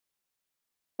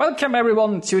Welcome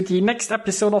everyone to the next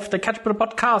episode of the Caterpillar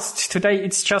Podcast. Today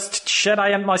it's just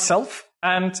Jedi and myself,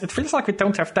 and it feels like we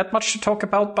don't have that much to talk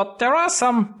about, but there are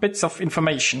some bits of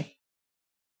information.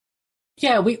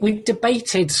 Yeah, we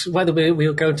debated whether we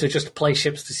were going to just play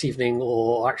ships this evening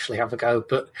or actually have a go,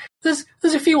 but there's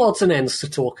a few odds and ends to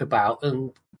talk about,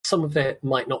 and some of it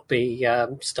might not be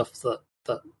stuff that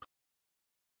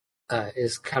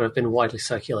is kind of been widely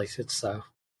circulated, so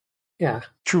yeah.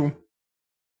 True.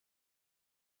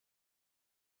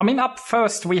 I mean, up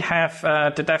first we have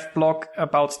the dev blog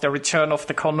about the return of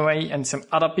the Convoy and some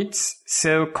other bits.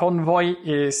 So Convoy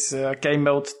is a game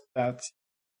mode that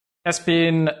has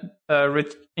been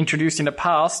introduced in the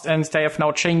past, and they have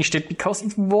now changed it because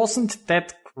it wasn't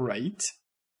that great.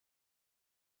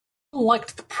 I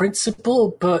liked the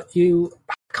principle, but I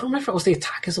can't remember if it was the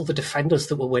attackers or the defenders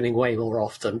that were winning way more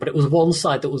often, but it was one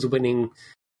side that was winning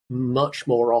much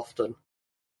more often.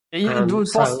 It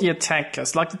was the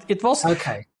attackers. Like it was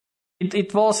okay.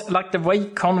 It was like the way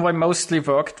Convoy mostly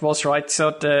worked was right.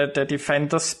 So the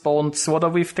defenders spawned sort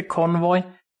of with the Convoy,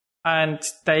 and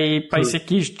they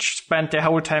basically spent the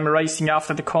whole time racing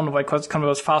after the Convoy because the Convoy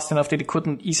was fast enough that they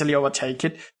couldn't easily overtake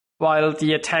it. While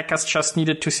the attackers just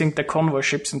needed to sink the Convoy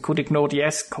ships and could ignore the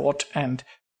escort and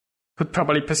could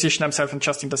probably position themselves and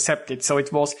just intercept it. So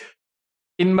it was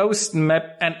in most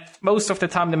of the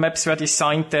time the maps were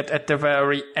designed that at the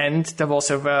very end there was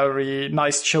a very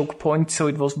nice choke point, so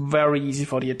it was very easy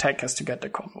for the attackers to get the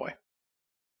Convoy.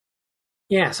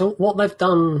 Yeah, so what they've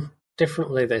done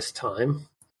differently this time,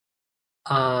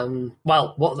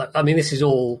 this is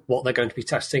all what they're going to be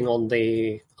testing on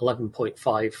the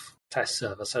 11.5 test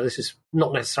server, so this is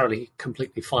not necessarily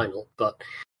completely final, but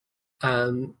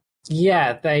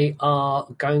they are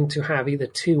going to have either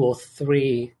 2 or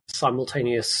 3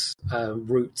 simultaneous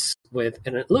routes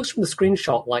and it looks from the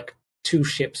screenshot like 2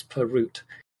 ships per route.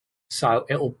 So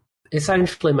it'll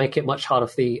essentially make it much harder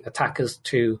for the attackers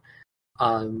to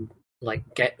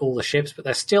get all the ships, but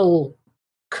they're still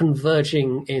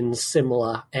converging in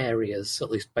similar areas, at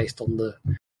least based on that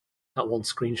one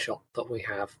screenshot that we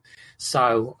have.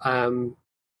 So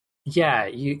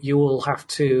you will have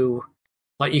to,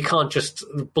 you can't just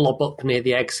blob up near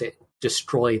the exit,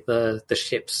 destroy the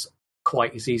ships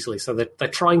quite as easily. So they're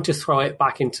trying to throw it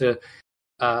back into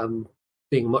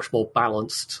being much more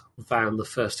balanced than the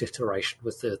first iteration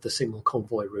with the single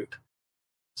convoy route.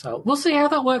 So we'll see how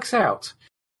that works out.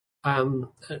 It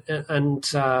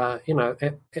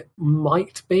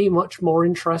might be much more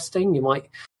interesting. You might,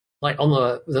 on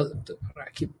the I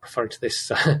keep referring to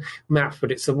this map,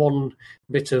 but it's the one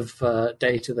bit of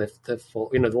data they've the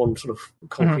one sort of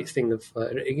concrete thing of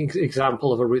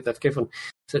example of a route they've given.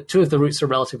 So 2 of the routes are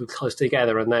relatively close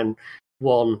together, and then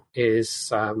one is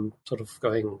sort of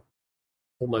going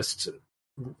almost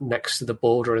next to the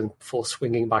border and before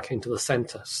swinging back into the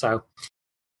centre. So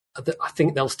I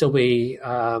think there'll still be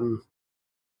an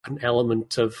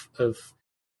element of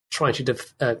trying to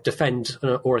defend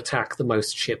or attack the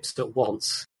most ships at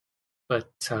once.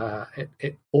 But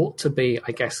it ought to be,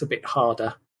 I guess, a bit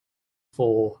harder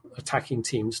for attacking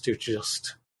teams to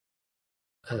just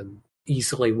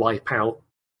easily wipe out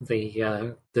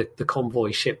the convoy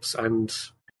ships and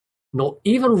not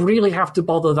even really have to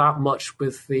bother that much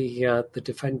with the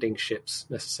defending ships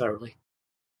necessarily.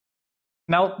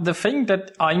 Now, the thing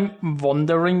that I'm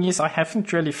wondering is, I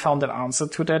haven't really found an answer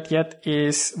to that yet,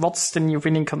 is what's the new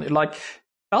winning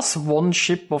does one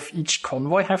ship of each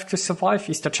convoy have to survive?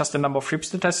 Is that just the number of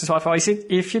ships that has to survive? Or is it,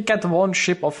 if you get one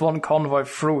ship of one convoy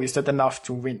through, is that enough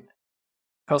to win?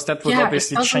 Because that would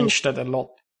obviously change that a lot.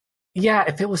 Yeah,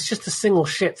 if it was just a single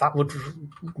ship, that would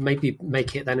maybe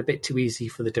make it then a bit too easy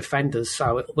for the defenders.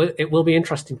 So it will be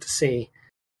interesting to see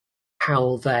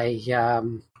how they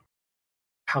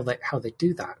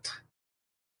do that.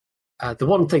 The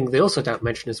one thing they also don't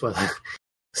mention is whether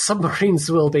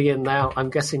submarines will be in now. I'm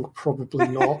guessing probably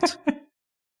not.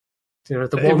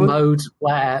 Mode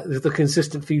where the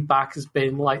consistent feedback has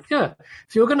been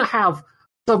if you're going to have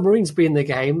submarines be in the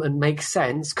game and make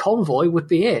sense, Convoy would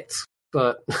be it.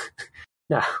 But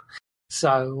no.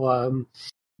 So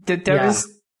there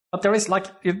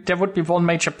would be one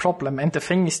major problem, and the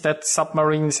thing is that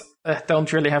submarines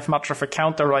don't really have much of a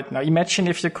counter right now. Imagine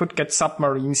if you could get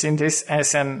submarines in this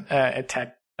as an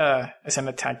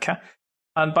attacker,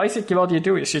 and basically what you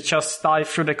do is you just dive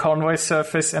through the convoy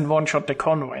surface and one-shot the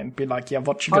convoy and be like,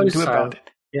 what you gonna do about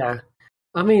it? Yeah,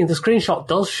 I mean the screenshot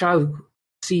does show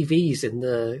CVs in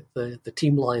the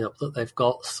team lineup that they've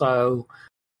got. So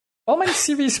all many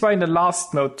CVs were in the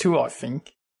last mode too, I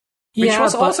think. Which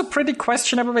was also pretty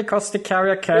questionable because the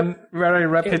carrier can very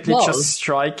rapidly just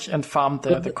strike and farm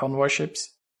the convoy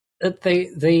ships.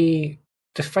 The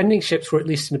defending ships were at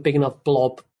least in a big enough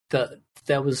blob that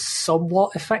there was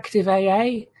somewhat effective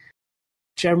AA,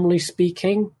 generally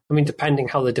speaking. I mean, depending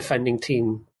how the defending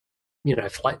team,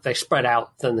 if like they spread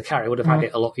out, then the carrier would have had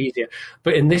it a lot easier.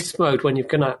 But in this mode, when you're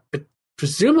going to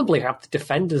presumably have the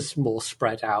defenders more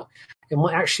spread out, it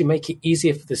might actually make it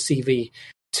easier for the CV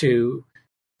to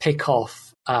pick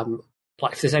off,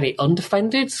 like if there's any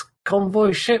undefended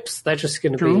convoy ships, they're just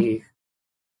going to be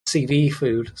CV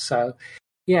food. So,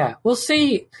 yeah, we'll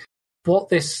see what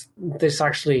this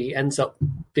actually ends up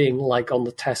being like on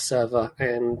the test server,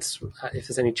 and if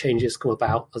there's any changes come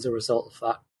about as a result of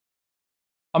that.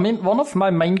 I mean, one of my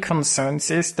main concerns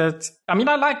is that, I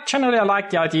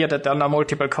like the idea that there are now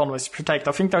multiple convoys to protect.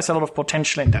 I think there's a lot of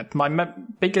potential in that. My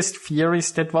biggest fear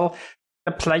is that,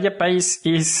 the player base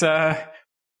is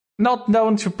not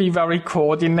known to be very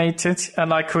coordinated,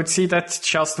 and I could see that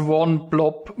just one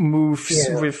blob moves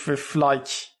with like...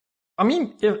 I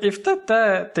mean, if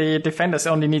the defenders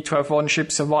only need to have one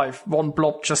ship survive, one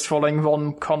blob just following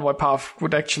one convoy path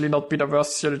would actually not be the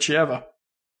worst strategy ever.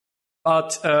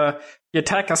 But the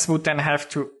attackers would then have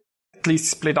to at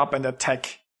least split up and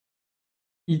attack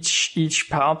each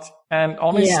part. And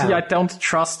honestly, I don't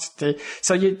trust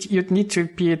so you'd need to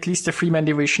be at least a 3-man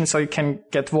division so you can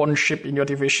get one ship in your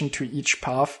division to each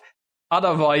path.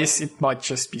 Otherwise, it might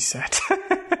just be sad.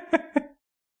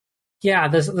 Yeah,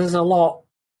 there's a lot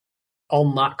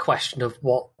on that question of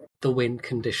what the win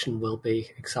condition will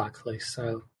be exactly.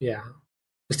 So, yeah.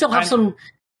 We still have some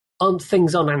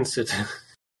things unanswered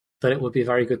that it would be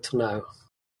very good to know.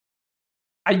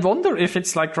 I wonder if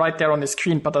it's like right there on the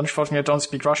screen, but unfortunately I don't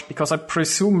speak Russian because I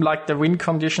presume like the win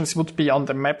conditions would be on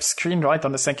the map screen, right?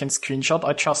 On the second screenshot.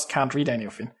 I just can't read any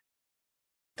of it.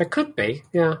 There could be,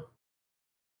 yeah.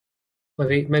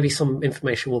 Maybe some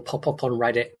information will pop up on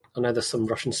Reddit. I know there's some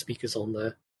Russian speakers on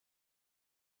there.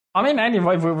 I mean,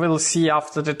 anyway, we will see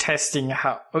after the testing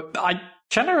how...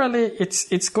 Generally,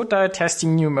 it's good that they're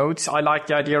testing new modes. I like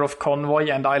the idea of convoy,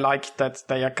 and I like that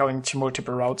they are going to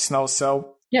multiple routes now.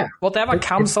 So, yeah, whatever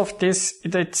comes of this,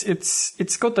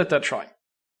 it's good that they're trying.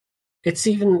 It's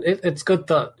good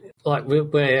that like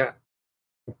we're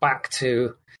back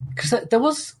to, because there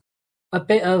was a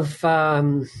bit of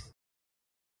I'm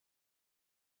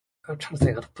trying to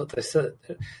think how to put this. The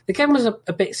game was a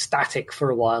bit static for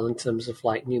a while in terms of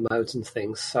like new modes and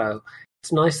things. So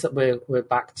it's nice that we're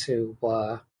back to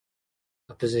a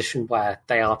position where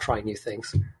they are trying new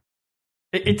things.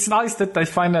 It's nice that they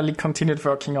finally continued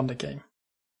working on the game.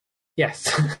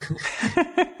 Yes.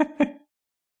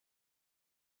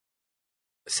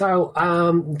 So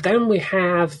then we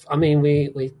have. I mean,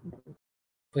 we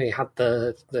had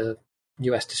the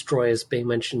US destroyers being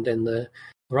mentioned in the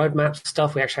roadmap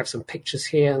stuff. We actually have some pictures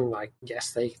here, and like,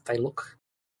 yes, they look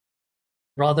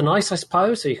rather nice, I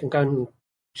suppose. So you can go and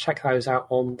check those out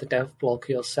on the dev blog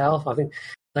yourself. I think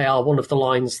they are one of the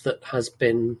lines that has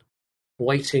been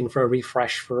waiting for a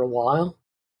refresh for a while,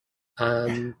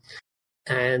 and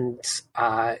it's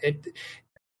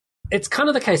kind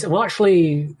of the case, and we'll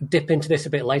actually dip into this a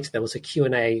bit later. There was a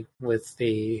Q&A with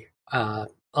the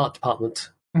art department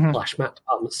 / map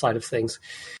department side of things,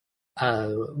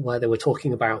 where they were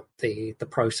talking about the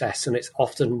process, and it's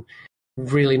often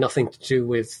really nothing to do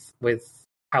with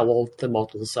how old the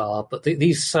models are, but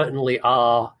these certainly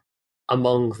are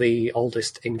among the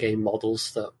oldest in-game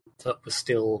models that were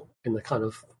still in the kind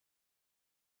of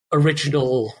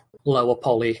original lower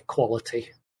poly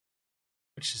quality,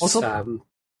 which is also,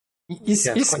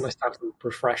 it's quite nice to have them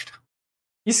refreshed.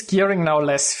 Is gearing now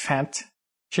less fat?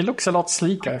 She looks a lot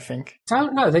sleeker, I think. I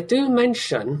don't know. They do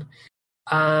mention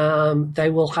they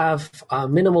will have a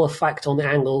minimal effect on the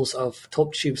angles of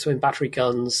torp tubes in battery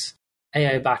guns,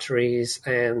 AA batteries,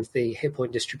 and the hit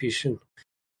point distribution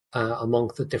among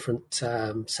the different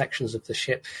sections of the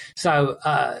ship. So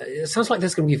it sounds like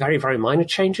there's going to be very, very minor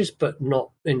changes, but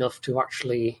not enough to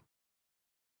actually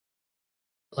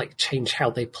like change how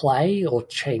they play or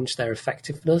change their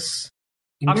effectiveness.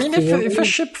 I mean, if a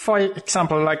ship, for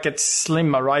example, like gets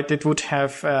slimmer, right, it would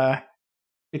have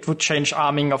it would change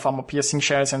arming of armor-piercing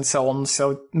shells and so on.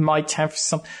 So it might have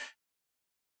some.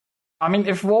 I mean,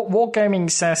 if Wargaming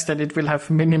says that it will have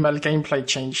minimal gameplay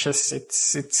changes,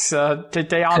 it's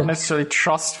they aren't necessarily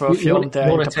trustworthy on their interpretation.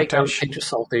 You want to take down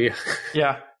Pinterest, do you?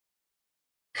 Yeah.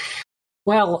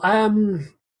 Well,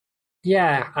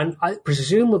 yeah, and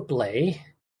presumably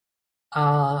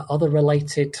other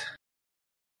related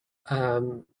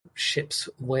ships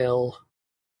will.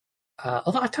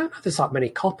 Although I don't know if there's that many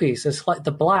copies. There's like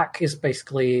the black is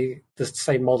basically the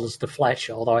same model as the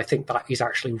Fletcher, although I think that is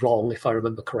actually wrong if I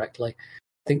remember correctly.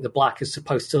 I think the black is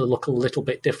supposed to look a little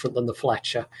bit different than the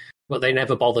Fletcher, but they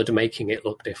never bothered making it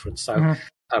look different. So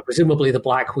presumably the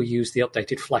black will use the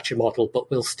updated Fletcher model, but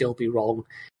will still be wrong.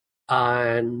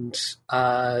 And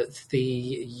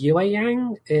the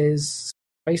Yueyang is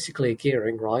basically a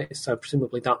gearing, right? So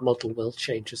presumably that model will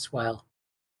change as well.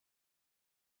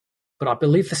 But I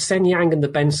believe the Shenyang and the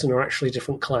Benson are actually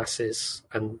different classes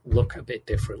and look a bit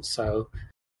different. So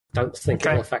don't think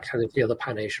it will affect any of the other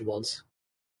Pan-Asian ones.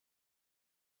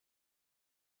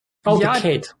 Oh, the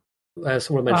Kid.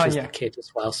 Someone mentions the Kid as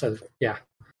well. So, yeah.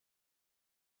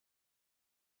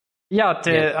 Yeah,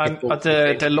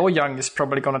 the Loyang is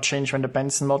probably going to change when the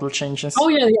Benson model changes. Oh,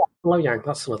 yeah, Loyang.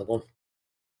 That's another one.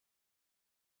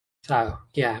 So,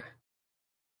 yeah.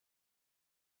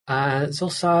 There's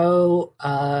also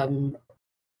a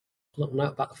little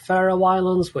note about the Faroe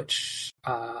Islands, which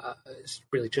is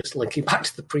really just linking back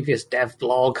to the previous dev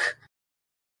blog.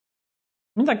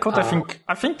 I mean,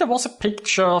 I think there was a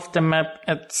picture of the map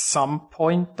at some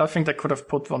point. I think they could have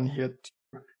put one here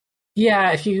too.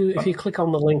 Yeah, if you click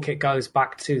on the link, it goes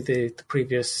back to the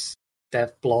previous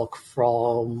dev blog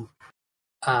from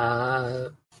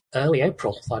early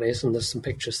April, that is, and there's some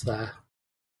pictures there.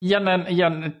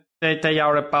 Yeah, they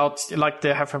are about, like,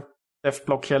 they have a dev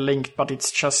blog here linked, but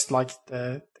it's just like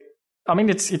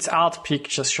it's art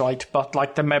pictures, right? But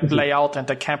like the map layout and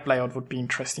the camp layout would be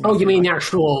interesting. Oh, you mean the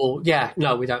actual? Yeah,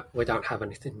 no, we don't have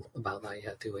anything about that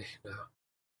yet, do we? No.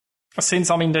 Since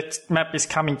that map is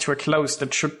coming to a close,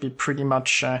 that should be pretty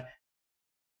much.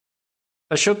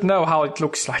 They should know how it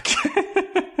looks like.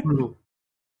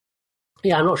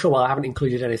 Yeah, I'm not sure why I haven't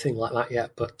included anything like that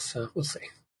yet, but we'll see.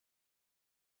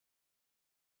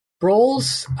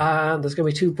 Brawls. There's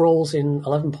going to be 2 brawls in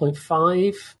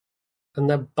 11.5, and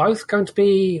they're both going to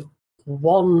be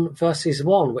 1 versus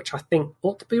 1, which I think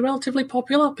ought to be relatively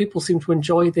popular. People seem to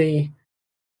enjoy the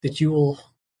dual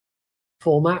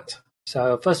format.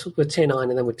 So first with tier 9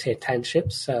 and then with tier 10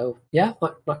 ships. So yeah,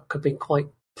 that could be quite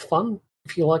fun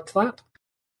if you liked that.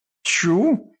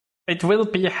 True. It will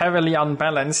be heavily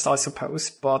unbalanced, I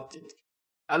suppose, but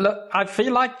I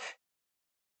feel like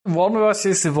 1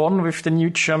 versus 1 with the new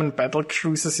German battle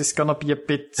cruisers is gonna be a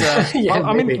bit.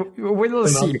 We'll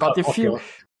see. But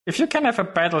if you can have a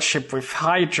battleship with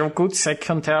hydro, good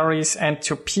secondaries, and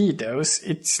torpedoes,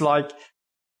 it's like.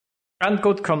 And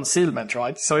good concealment,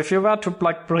 right? So if you were to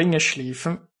bring a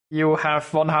Schlieffen, you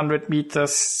have 100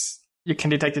 meters, you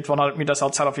can detect it 100 meters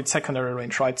outside of its secondary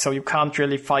range, right? So you can't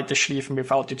really fight the Schlieffen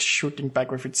without it shooting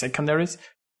back with its secondaries.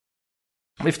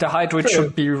 With the Hydro, it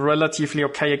should be relatively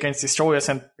okay against destroyers,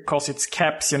 and because it's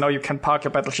caps, you can park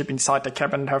your battleship inside the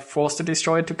cap and have forced the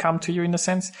destroyer to come to you in a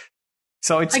sense.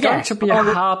 So it's going to be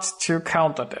hard to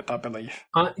counter that, I believe.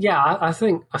 I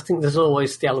think there's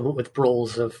always the element with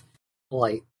brawls of,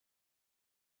 like,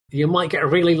 you might get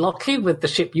really lucky with the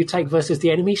ship you take versus the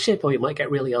enemy ship, or you might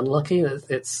get really unlucky.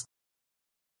 It's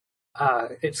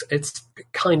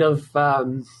kind of I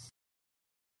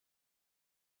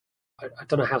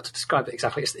don't know how to describe it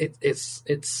exactly.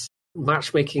 It's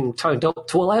matchmaking toned up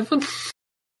to 11.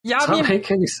 Yeah, does that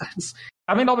make any sense?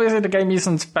 Obviously the game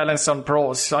isn't balanced on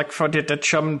brawls. Like for the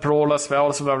German brawlers were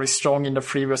also very strong in the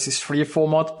 3 versus 3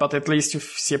 format, but at least you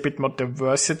see a bit more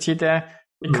diversity there.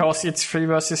 Because it's 3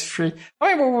 versus 3.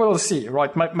 We'll see,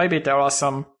 right? Maybe there are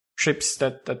some ships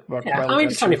that work well.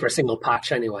 It's only for a single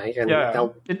patch anyway, and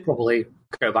they'll probably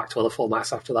go back to other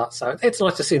formats after that. So it's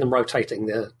nice to see them rotating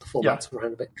the formats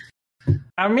around a bit.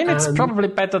 It's probably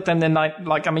better than the 9.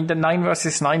 The 9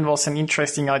 versus 9 was an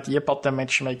interesting idea, but the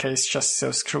matchmaker is just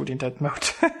so screwed in that mode.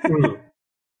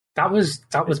 That was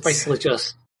basically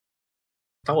just.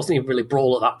 That wasn't even really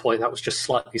brawl at that point. That was just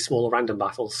slightly smaller random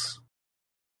battles.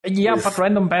 Yeah, but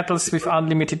random battles with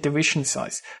unlimited division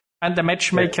size. And the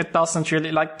matchmaker doesn't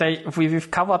really, we've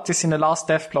covered this in the last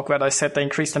dev blog where they said they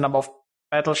increased the number of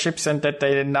battleships and that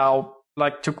they now,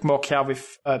 took more care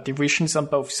with divisions on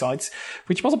both sides,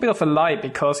 which was a bit of a lie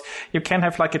because you can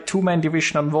have a 2-man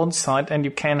division on one side and you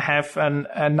can have a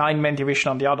 9-man division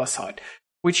on the other side,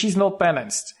 which is not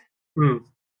balanced.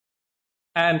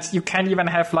 And you can even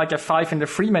have a 5 and a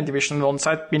 3-man division on one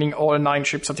side, meaning all 9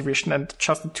 ships are division, and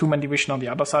just a 2-man division on the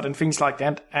other side, and things like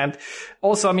that. And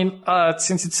also,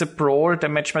 since it's a brawl, the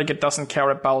matchmaker doesn't care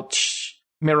about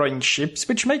mirroring ships,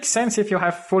 which makes sense if you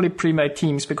have fully pre-made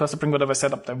teams, because they bring whatever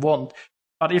setup they want.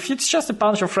 But if it's just a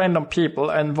bunch of random people,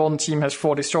 and one team has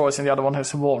 4 destroyers and the other one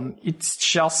has 1, it's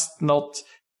just not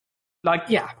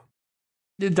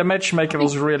the matchmaker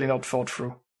was really not thought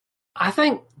through. I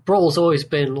think Brawl's always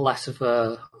been less of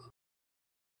a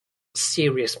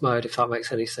serious mode, if that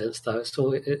makes any sense, though.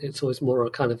 It's always more a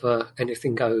kind of a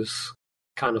anything goes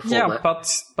kind of format. Yeah,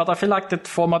 but I feel like that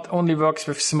format only works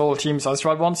with small teams. As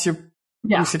well, once you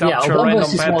use it up to a one random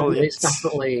versus battle. one, it's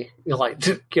definitely like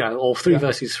or 3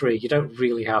 versus 3. You don't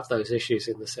really have those issues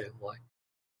in the same way.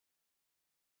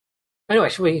 Anyway,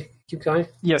 shall we keep going?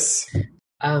 Yes.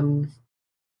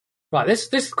 Right,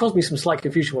 this caused me some slight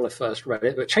confusion when I first read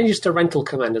it, but changes to rental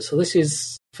commanders. So this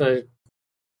is for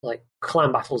like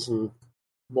clan battles and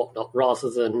whatnot, rather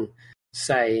than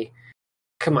say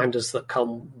commanders that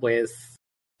come with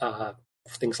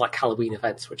things like Halloween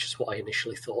events, which is what I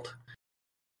initially thought,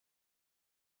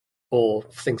 or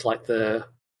things like the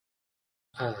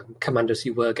commanders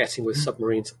you were getting with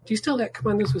submarines. Do you still get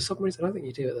commanders with submarines? I don't think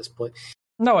you do at this point.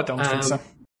 No, I don't think so.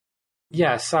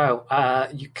 Yeah, so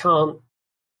you can't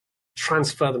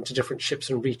transfer them to different ships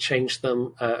and retrain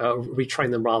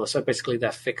them rather. So basically,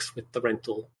 they're fixed with the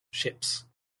rental ships.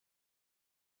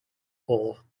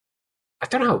 Or I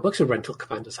don't know how it works with rental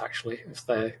commanders. Actually, if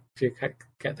you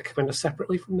get the commander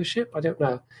separately from the ship, I don't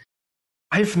know.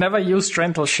 I've never used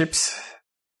rental ships,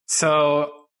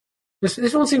 so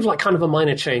this one seems like kind of a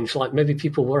minor change. Like maybe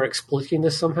people were exploiting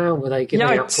this somehow. Were they giving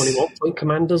out 21-point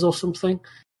commanders or something?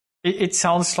 It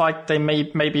sounds like they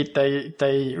maybe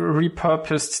they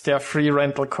repurposed their free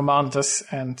rental commanders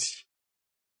and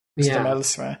used them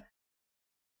elsewhere.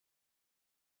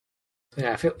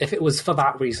 Yeah, if it was for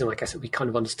that reason, I guess it'd be kind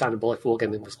of understandable if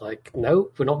Wargaming was like, no,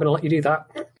 we're not going to let you do that.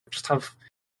 Just have.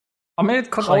 I mean,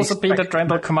 it could also be that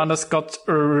rental commanders got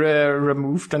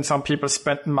removed, and some people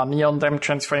spent money on them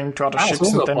transferring to other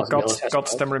ships, and then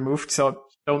got them removed. So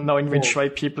don't know in which way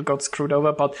people got screwed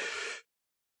over, but.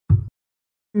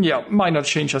 Yeah, minor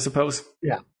change, I suppose.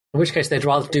 Yeah, in which case they'd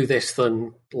rather do this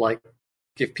than like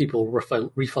give people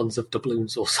refunds of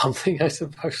doubloons or something, I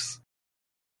suppose.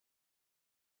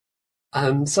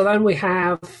 So then we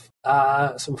have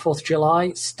some 4th of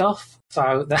July stuff.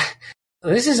 So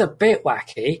this is a bit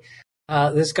wacky.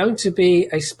 There's going to be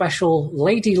a special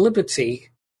Lady Liberty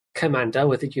commander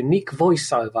with a unique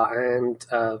voiceover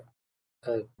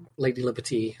and Lady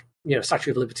Liberty,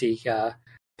 Statue of Liberty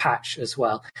patch as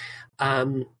well.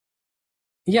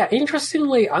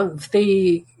 Interestingly,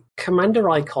 the commander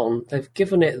icon, they've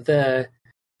given it the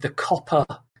copper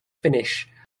finish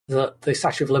that the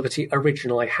Statue of Liberty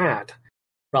originally had,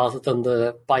 rather than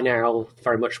the by now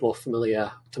very much more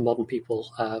familiar to modern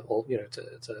people, or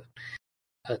to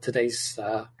today's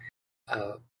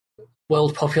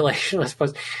world population, I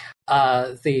suppose.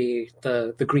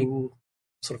 The green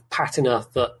sort of patina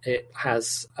that it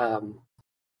has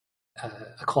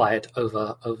acquired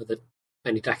over the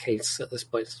many decades at this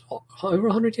point. It's over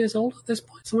 100 years old at this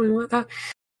point, something like that.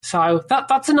 So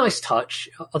that's a nice touch.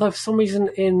 Although for some reason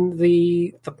in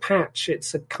the patch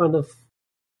it's a kind of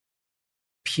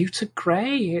pewter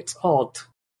grey. It's odd.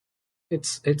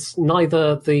 It's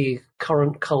neither the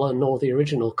current colour nor the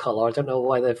original colour. I don't know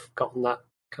why they've gotten that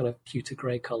kind of pewter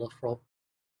grey colour from.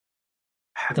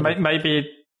 Maybe,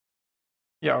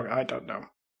 I don't know.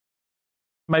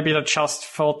 Maybe they just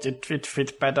thought it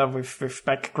fit better with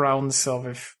backgrounds or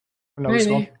with who knows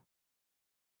what.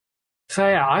 So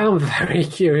yeah, I am very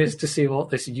curious to see what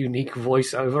this unique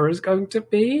voiceover is going to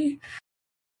be.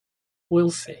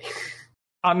 We'll see.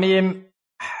 I mean,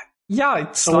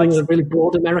 it's someone with a really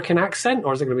broad American accent,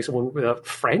 or is it going to be someone with a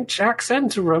French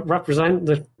accent to represent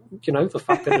the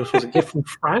fact that this was a gift from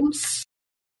France?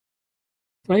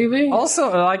 Maybe.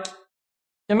 Also,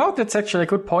 that's actually a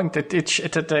good point. That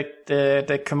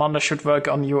the commander should work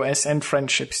on US and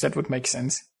French ships. That would make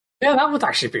sense. Yeah, that would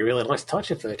actually be a really nice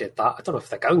touch if they did that. I don't know if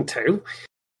they're going to,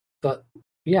 but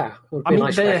yeah, it would be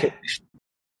nice recognition.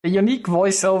 The unique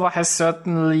voiceover has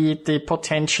certainly the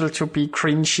potential to be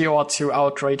cringy or to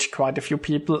outrage quite a few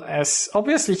people, as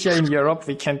obviously here in Europe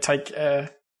we can take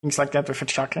things like that with a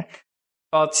chuckle.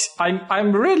 But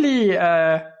I'm really,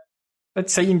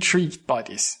 let's say, intrigued by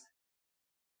this.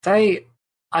 I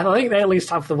think they at least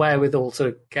have the wherewithal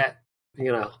to get,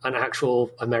 an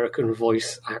actual American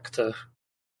voice actor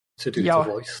to do the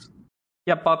voice.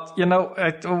 Yeah, but,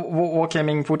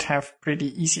 Wargaming would have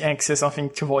pretty easy access, I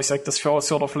think, to voice actors for all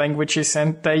sort of languages,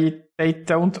 and they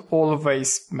don't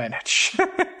always manage.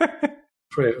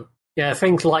 True. Yeah,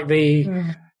 things like the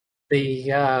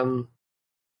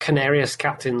Canarius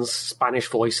captain's Spanish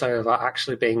voiceover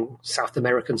actually being South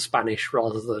American Spanish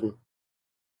rather than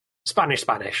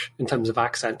Spanish in terms of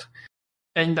accent.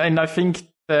 And I think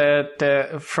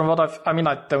from what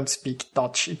I don't speak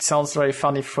Dutch. It sounds very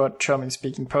funny for a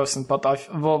German-speaking person, but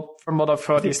from what I've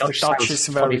heard, is the Dutch is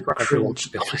very cringe. To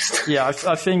be honest. Yeah,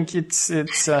 I think it's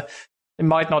it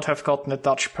might not have gotten a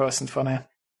Dutch person for now.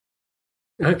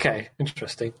 Okay,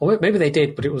 interesting. Well, maybe they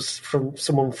did, but it was from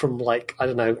someone from, like, I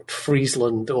don't know,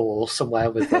 Friesland or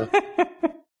somewhere with a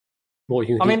more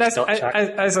unique I mean, Dutch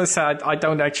accent. as I said, I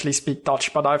don't actually speak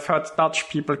Dutch, but I've heard Dutch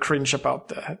people cringe about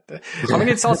that. I mean,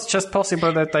 it's also just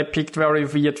possible that they picked very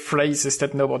weird phrases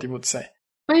that nobody would say.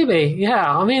 Maybe,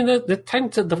 yeah. I mean, the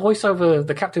voiceover,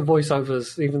 the captive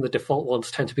voiceovers, even the default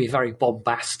ones, tend to be very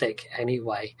bombastic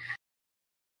anyway,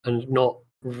 and not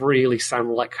really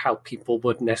sound like how people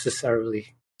would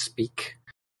necessarily speak.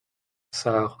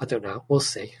 So I don't know. We'll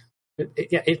see.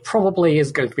 It probably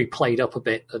is going to be played up a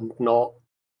bit and not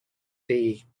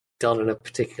be done in a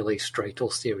particularly straight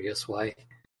or serious way.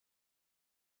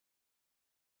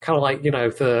 Kind of like,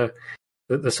 the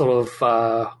sort of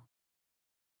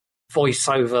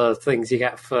voiceover things you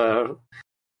get for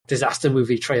disaster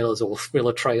movie trailers or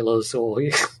thriller trailers, or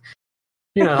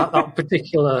that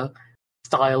particular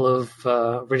style of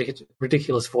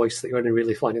ridiculous voice that you only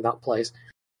really find in that place.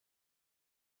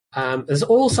 There's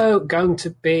also going to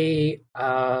be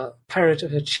a pair of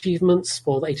achievements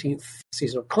for the 18th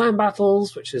season of Clan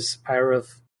Battles, which is a pair of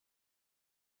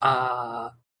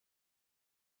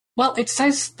it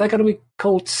says they're going to be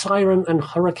called Siren and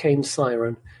Hurricane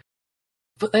Siren,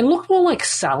 but they look more like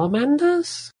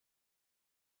salamanders.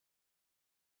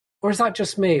 Or is that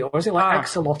just me? Or is it like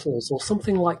axolotls or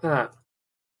something like that?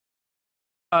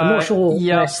 I'm not sure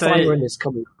where Siren is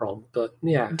coming from, but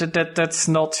yeah. That's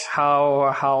not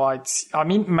how I'd... I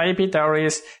mean, maybe there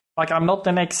is... Like, I'm not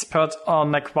an expert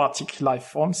on aquatic life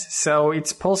forms, so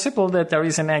it's possible that there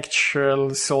is an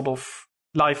actual sort of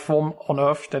life form on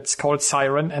Earth that's called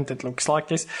Siren, and it looks like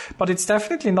this. But it's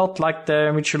definitely not like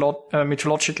the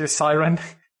mythological Siren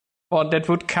or that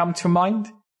would come to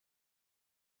mind.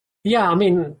 Yeah, I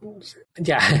mean,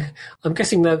 yeah, I'm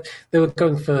guessing that they were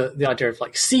going for the idea of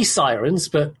like sea sirens,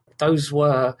 but those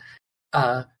were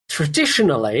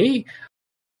traditionally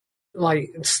like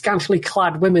scantily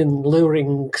clad women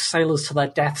luring sailors to their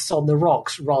deaths on the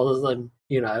rocks rather than,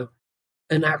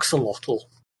 an axolotl.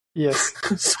 Yes.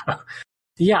 So,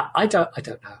 yeah, I don't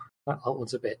know. That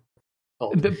one's a bit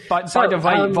odd. By the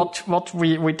way, what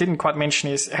we didn't quite mention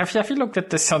is, have you looked at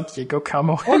the San Diego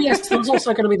camo? Oh yes, there's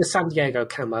also going to be the San Diego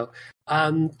camo.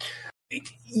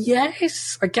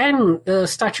 Yes, again, the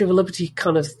Statue of Liberty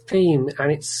kind of theme,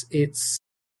 and it's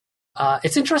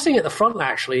interesting at the front.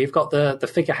 Actually, you've got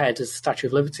the figurehead as the Statue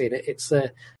of Liberty, and it's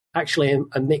actually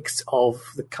a mix of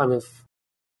the kind of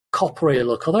coppery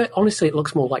look. Although honestly, it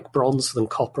looks more like bronze than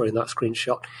copper in that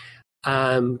screenshot.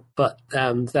 But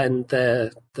then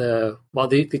the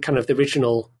kind of the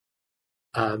original,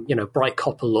 bright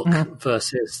copper look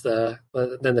versus then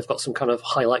they've got some kind of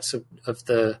highlights of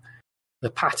the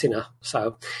patina.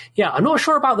 So yeah, I'm not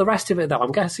sure about the rest of it though.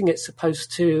 I'm guessing it's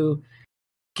supposed to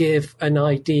give an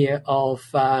idea of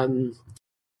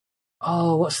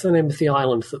what's the name of the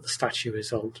island that the statue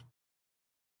is on?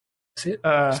 Is it?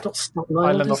 It's not Staten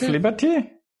Island of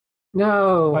Liberty?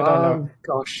 No, I don't know.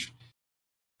 Gosh.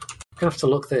 I'm going to have to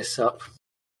look this up.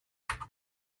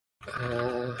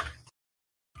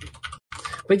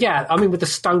 But yeah, I mean, with the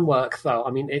stonework, though,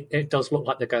 I mean, it does look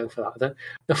like they're going for that.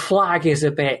 The flag is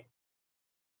a bit,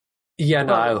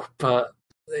 but...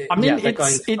 I mean,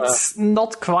 it's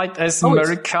not quite as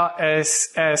America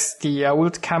as the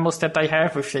old camos that they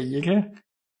have with the eagle.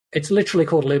 It's literally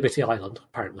called Liberty Island,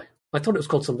 apparently. I thought it was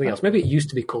called something else. Maybe it used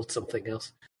to be called something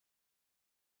else.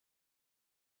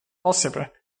 Possibly.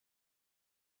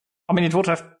 I mean, it would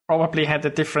have probably had a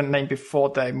different name before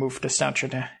they moved the statue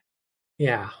there.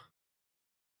 Yeah.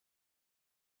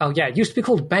 Oh, yeah, it used to be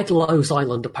called Bedloe's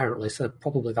Island, apparently, so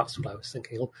probably that's what I was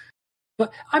thinking of.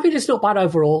 But, I mean, it's not bad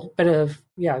overall. There's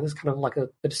kind of like a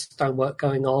bit of stonework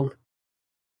going on.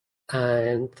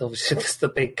 And obviously there's the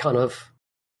big kind of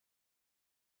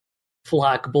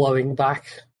flag blowing back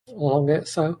along it.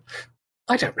 So,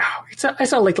 I don't know.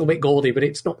 It's a little bit gaudy, but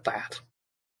it's not bad.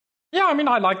 Yeah, I mean,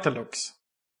 I like the looks,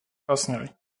 personally.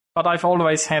 But I've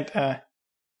always had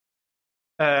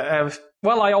I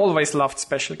always loved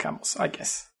special camos, I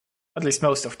guess. At least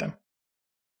most of them.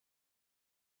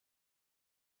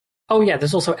 Oh yeah,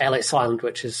 there's also Ellis Island,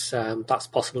 which is that's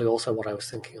possibly also what I was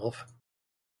thinking of.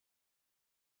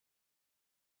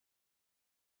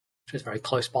 Which is very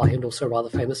close by and also rather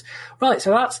famous. Right,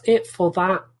 so that's it for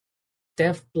that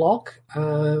dev blog.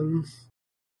 Then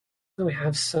we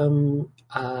have some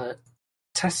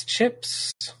test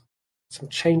ships, some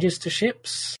changes to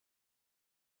ships.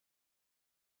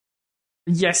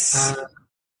 Yes.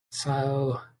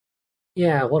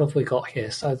 What have we got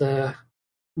here? So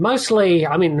mostly,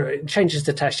 I mean, changes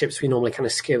to test ships we normally kind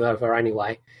of skim over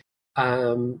anyway.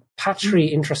 Patry,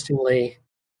 interestingly,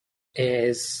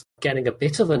 is getting a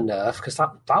bit of a nerf because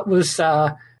that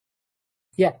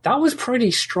was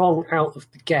pretty strong out of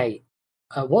the gate.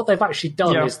 What they've actually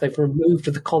done is they've removed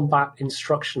the combat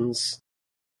instructions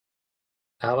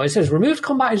It says removed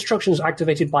combat instructions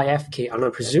activated by F key, and I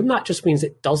presume that just means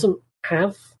it doesn't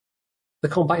have the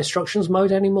combat instructions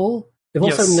mode anymore. They've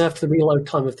also nerfed the reload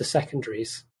time of the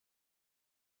secondaries,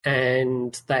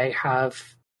 and they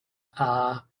have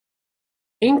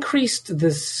increased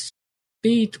the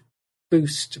speed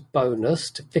boost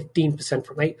bonus to 15%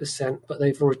 from 8%, but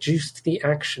they've reduced the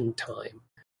action time.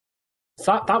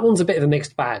 So that one's a bit of a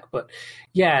mixed bag, but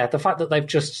yeah, the fact that they've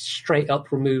just straight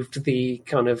up removed the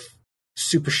kind of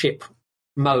super ship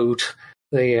mode,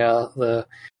 the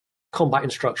combat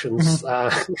instructions,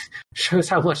 shows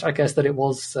how much, I guess, that it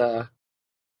was a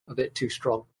bit too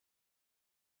strong.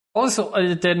 Also,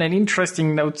 then an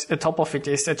interesting note atop of it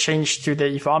is a change to the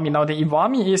Iwami. Now, the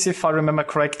Iwami is, if I remember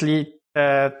correctly,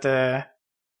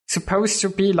 supposed to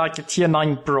be like a tier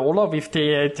 9 brawler with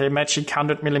the magic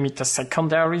 100mm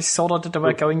secondary sort of that they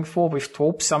were going for with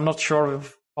torps. I'm not sure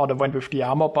how they went with the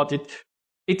armor, but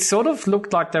it sort of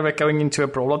looked like they were going into a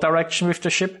brawler direction with the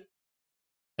ship.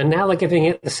 And now they're giving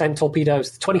it the same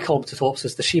torpedoes, the 20-kilometer torps,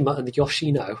 as the Shima and the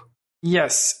Yoshino.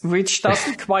 Yes, which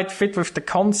doesn't quite fit with the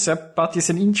concept, but is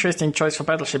an interesting choice for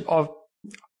Battleship.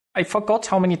 I forgot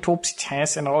how many torps it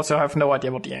has, and I also have no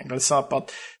idea what the angles are,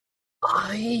 but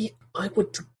I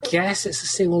would guess it's a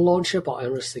single launcher, but I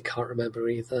honestly can't remember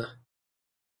either.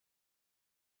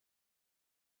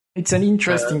 It's an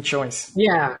interesting choice.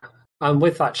 Yeah, and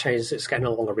with that change, it's getting a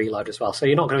longer reload as well, so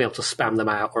you're not going to be able to spam them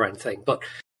out or anything. But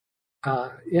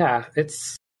yeah,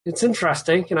 it's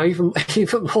interesting. You know, even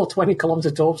more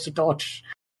 20-kilometer torps to dodge.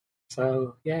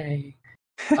 So yay!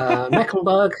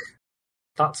 Mecklenburg,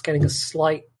 that's getting a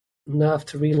slight nerf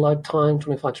to reload time,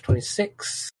 25 to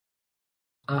 26.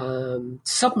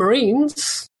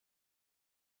 Submarines,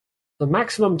 the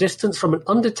maximum distance from an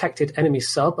undetected enemy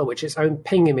sub at which its own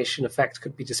ping emission effect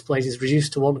could be displayed is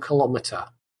reduced to 1 kilometer.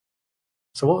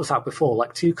 So what was that before,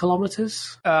 like 2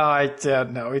 kilometers? I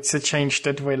don't know. It's a change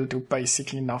that will do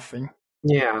basically nothing.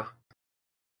 Yeah.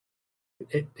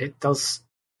 It does.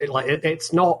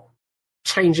 It's not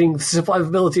changing the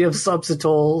survivability of subs at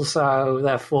all, so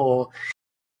therefore,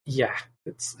 yeah,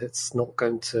 it's not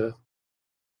going to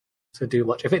do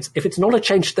much. If it's not a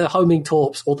change to the homing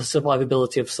torps or the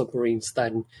survivability of submarines,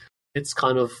 then it's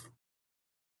kind of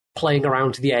playing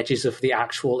around to the edges of the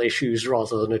actual issues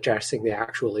rather than addressing the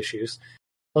actual issues.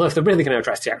 Although if they're really going to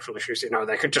address the actual issues,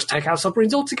 they could just take out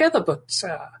submarines altogether. But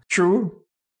true.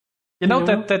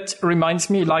 That reminds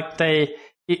me, like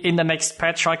in the next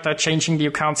patch, like they're changing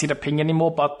you can't see the ping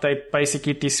anymore, but they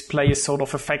basically display a sort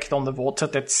of effect on the water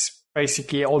that's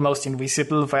basically almost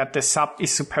invisible where the sub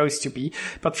is supposed to be.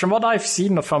 But from what I've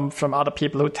seen from other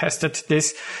people who tested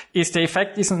this, is the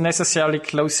effect isn't necessarily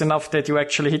close enough that you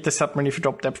actually hit the submarine if you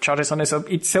drop depth charges on it. So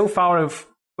it's so far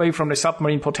away from the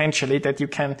submarine potentially that you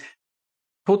can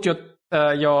put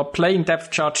your plane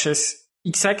depth charges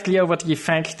exactly over the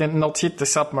effect and not hit the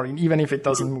submarine, even if it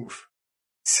doesn't move.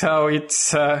 So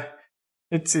it's a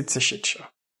shit show.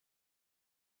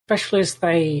 Especially as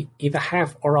they either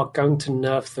have or are going to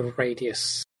nerf the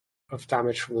radius of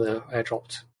damage from the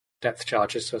airdropped depth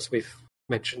charges, as we've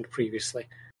mentioned previously.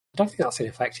 I don't think that's in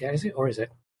effect yet, is it? Or is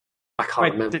it? I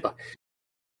can't remember.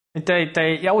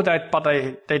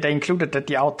 They included that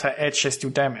the outer edges do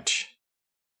damage.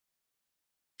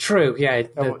 True, yeah.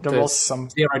 There was some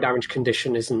zero damage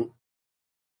condition isn't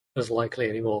as likely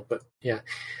anymore, but yeah.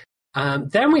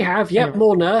 Then we have yet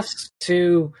more nerfs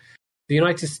to the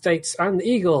United States and the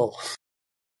Eagle,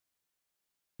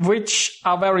 which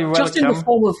are very welcome. Just in the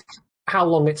form of how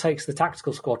long it takes the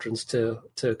tactical squadrons to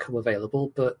come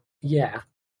available, but yeah.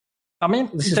 I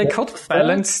mean, they could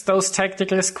balance those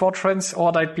tactical squadrons,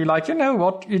 or they'd be like, you know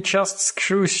what, you just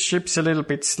cruise ships a little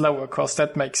bit slower, because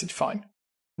that makes it fine.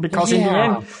 Because in the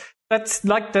end, that's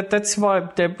like that. That's why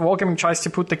the Wargaming tries to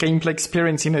put the gameplay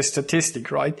experience in a statistic,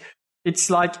 right? It's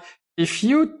like if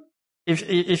you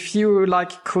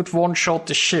like could one shot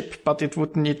the ship, but it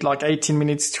would need like 18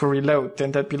 minutes to reload,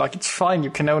 then that'd be like, it's fine.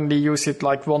 You can only use it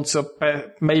like once or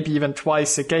maybe even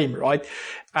twice a game, right?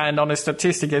 And on a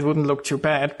statistic, it wouldn't look too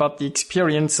bad, but the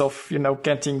experience of,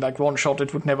 getting like one shot,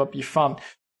 it would never be fun.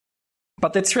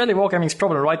 But that's really Wargaming's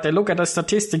problem, right? They look at a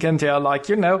statistic and they are like,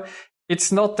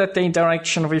 it's not that the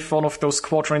interaction with one of those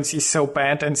squadrons is so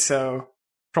bad and so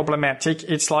problematic.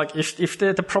 It's like if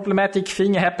the problematic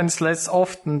thing happens less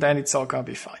often, then it's all gonna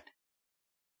be fine.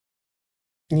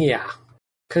 Yeah,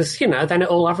 because then it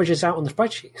all averages out on the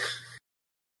spreadsheet.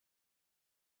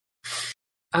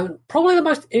 And probably the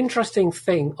most interesting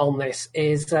thing on this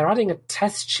is they're adding a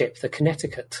test ship, the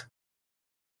Connecticut,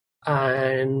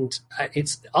 and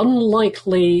it's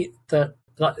unlikely that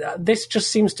this just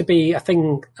seems to be a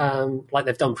thing like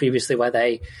they've done previously, where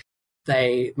they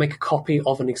they make a copy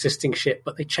of an existing ship,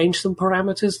 but they change some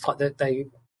parameters, like they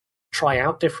try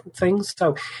out different things.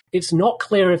 So it's not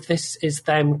clear if this is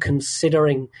them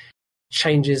considering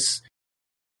changes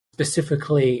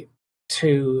specifically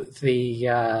to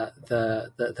the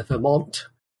Vermont,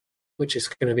 which is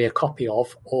going to be a copy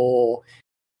of, or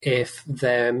if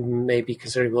they're maybe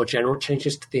considering more general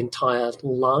changes to the entire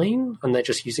line, and they're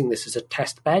just using this as a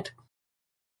test bed.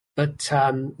 But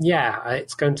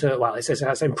it's going to, well, it says it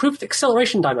has improved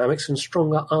acceleration dynamics and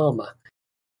stronger armor.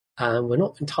 We're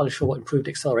not entirely sure what improved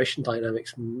acceleration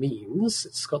dynamics means.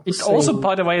 It's got the same... also,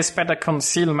 by the way, is better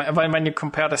concealment when you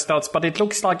compare the stats, but it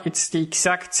looks like it's the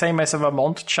exact same as a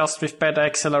Vermont, just with better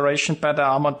acceleration, better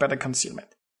armor, and better concealment.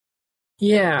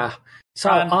 Yeah. So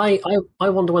I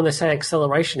wonder when they say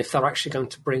acceleration, if they're actually going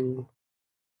to bring,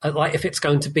 like, if it's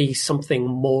going to be something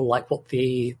more like what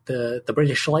the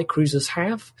British light cruisers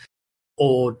have,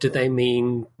 or do they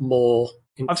mean more?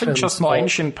 I think just more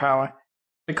engine power,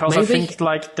 because maybe? I think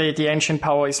like the engine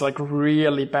power is like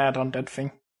really bad on that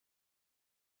thing.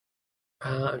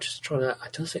 I'm just trying to.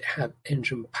 Does it have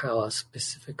engine power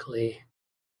specifically?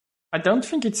 I don't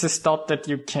think it's a stat that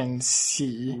you can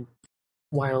see.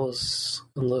 Wows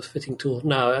on the fitting tool.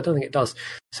 No, I don't think it does.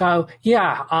 So,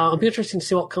 yeah, it'll be interesting to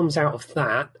see what comes out of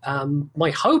that.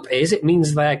 My hope is it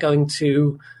means they're going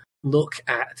to look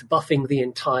at buffing the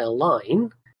entire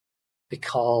line,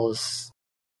 because...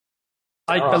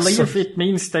 I believe it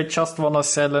means they just want to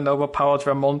sell an overpowered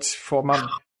Vermont for money.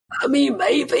 I mean,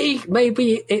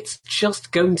 maybe it's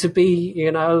just going to be,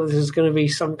 there's going to be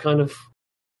some kind of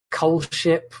coal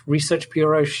ship, research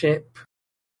bureau ship,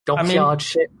 dockyard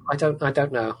ship. I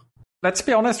don't know. Let's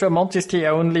be honest, Vermont is the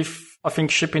only, I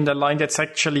think, ship in the line that's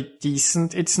actually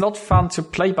decent. It's not fun to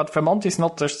play, but Vermont is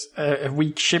not a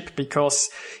weak ship, because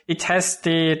it has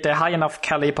the high enough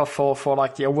caliber for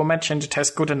like the Overmatch, and it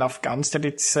has good enough guns that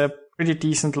it's a pretty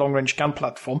decent long-range gun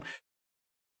platform.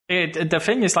 The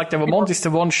thing is, like, the Vermont is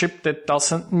the one ship that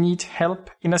doesn't need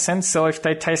help, in a sense. So if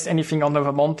they test anything on the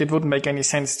Vermont, it wouldn't make any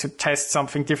sense to test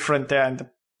something different there and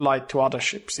apply it to other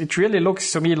ships. It really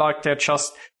looks to me like they're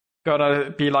just gonna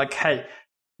be like, hey,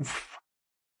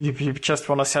 you just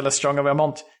want to sell a stronger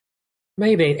Vermont.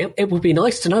 Maybe. It would be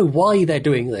nice to know why they're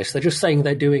doing this. They're just saying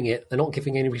they're doing it. They're not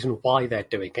giving any reason why they're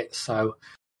doing it. So,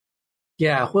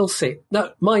 yeah, we'll see.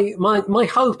 No, my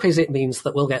hope is it means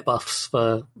that we'll get buffs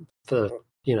for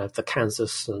the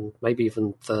Kansas, and maybe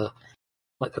even the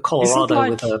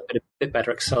Colorado with a bit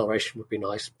better acceleration would be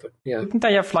nice. But yeah, didn't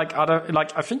they have like other,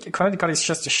 like, I think Connecticut is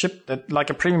just a ship that,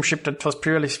 like, a premium ship that was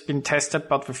previously been tested,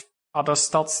 but with other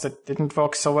stats that didn't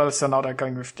work so well. So now they're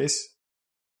going with this.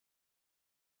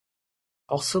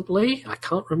 Possibly, I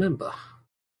can't remember.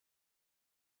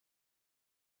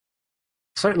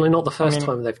 Certainly not the first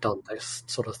time they've done this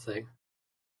sort of thing.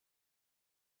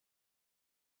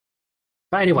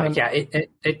 But anyway, yeah,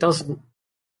 it doesn't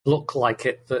look like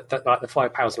it that like the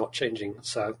firepower's not changing.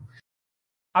 So,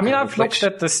 I mean, I've looked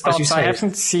at the stats. I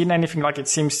haven't seen anything like it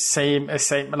seems same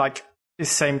like the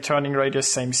same turning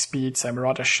radius, same speed, same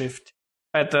rudder shift,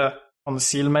 better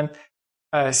concealment,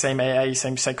 same AA,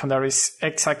 same secondaries,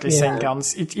 exactly same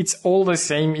guns. It's all the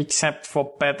same except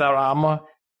for better armor.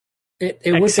 It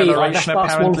would be like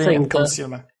that's one thing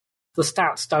concealment. The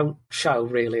stats don't show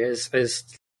really is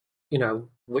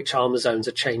which armor zones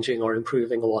are changing or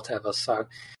improving or whatever. So,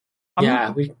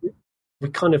 we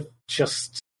kind of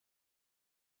just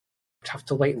have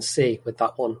to wait and see with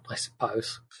that one, I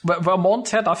suppose. But Vermont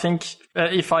had, I think,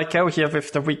 if I go here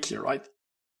with the wiki, right?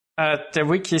 The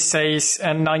wiki says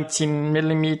a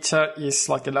 19mm is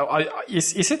like the low.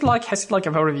 Is it like, has it like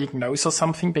a very weak nose or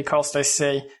something? Because they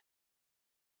say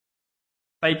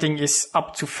plating is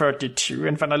up to 32,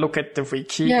 and when I look at the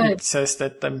wiki, it says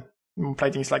that the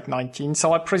plating is like 19.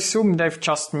 So I presume they've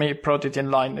just brought it in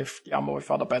line with the armor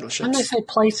with other battleships. And they say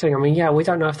plating, I mean, we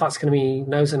don't know if that's going to be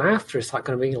nose and aft, or is that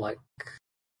going to be like...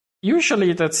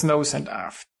 Usually that's nose and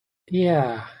aft.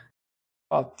 Yeah.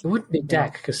 But it wouldn't be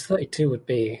deck, because 32 would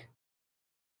be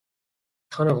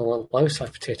kind of a low side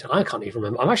for tier 10. I can't even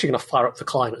remember. I'm actually going to fire up the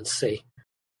client and see.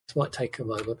 This might take a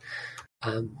moment.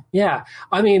 I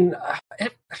mean,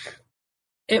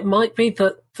 it might be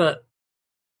that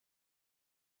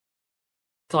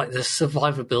like the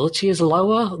survivability is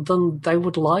lower than they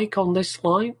would like on this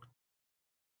line,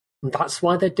 and that's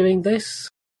why they're doing this.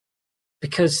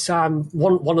 Because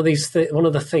one of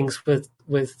the things with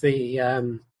the I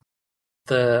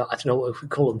don't know what we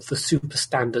call them, the super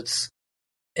standards.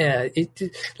 Like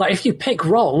if you pick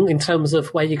wrong in terms of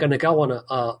where you're going to go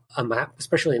on a map,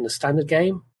 especially in a standard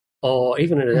game, or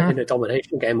even in a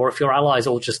domination game, or if your allies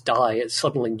all just die, it's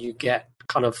suddenly you get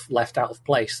kind of left out of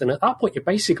place. And at that point, you're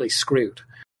basically screwed.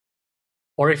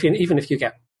 or even if you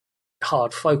get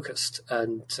hard focused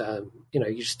and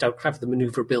you just don't have the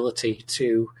maneuverability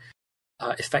to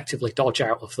effectively dodge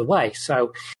out of the way.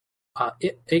 So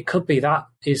it could be that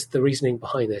is the reasoning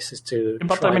behind this, is to.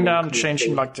 But I mean, they're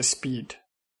changing like the speed.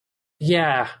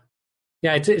 Yeah.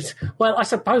 Yeah, it's well, I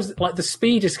suppose like the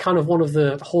speed is kind of one of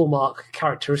the hallmark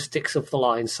characteristics of the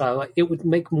line, so it would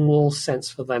make more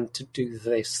sense for them to do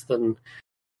this than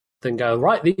go,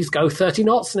 right, these go 30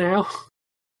 knots now.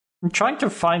 I'm trying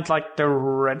to find like the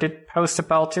Reddit post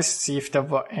about this, see if there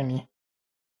were any.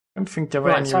 I don't think there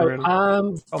were any. So,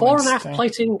 real fore and aft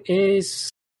plating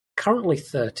is currently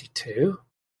 32.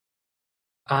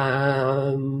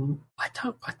 What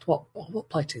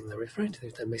plating they're referring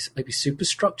to? Maybe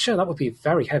superstructure. That would be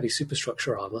very heavy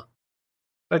superstructure armor.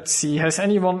 Let's see. Has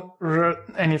anyone read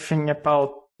anything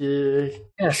about the?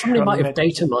 Yeah, somebody might have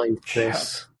data mined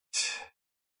this.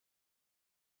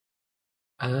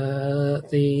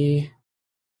 The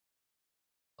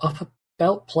upper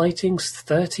belt plating's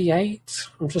 38.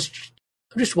 I'm just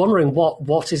wondering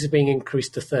what is being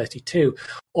increased to 32,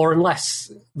 or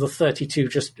unless the 32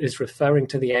 just is referring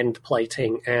to the end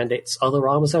plating and it's other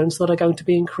armor zones that are going to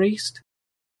be increased,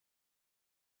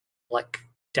 like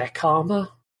deck armor.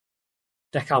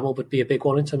 Deck armor would be a big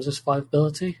one in terms of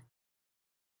survivability,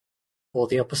 or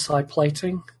the upper side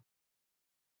plating.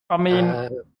 I mean,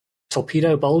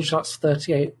 torpedo bulge, that's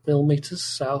 38 millimeters.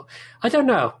 So I don't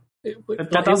know.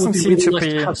 That doesn't seem really to nice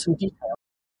be. To have some detail.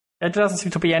 It doesn't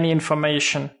seem to be any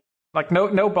information. Like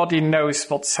nobody knows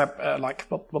what's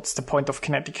what's the point of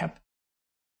Connecticut.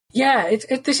 Yeah,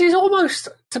 this is almost,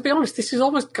 to be honest, this is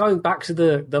almost going back to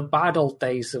the bad old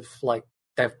days of like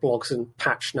dev blogs and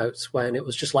patch notes when it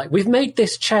was just like, we've made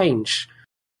this change.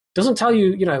 Doesn't tell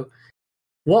you,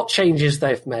 what changes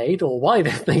they've made or why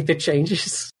they've made the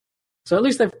changes. So at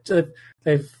least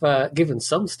they've given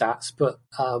some stats, but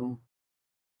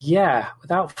yeah,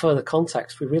 without further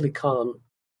context, we really can't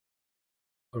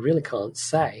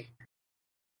say.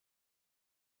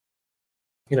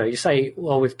 You say,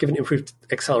 well, we've given improved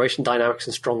acceleration dynamics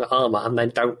and stronger armor, and then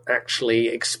don't actually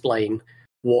explain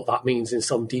what that means in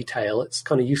some detail. It's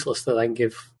kind of useless to then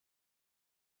give,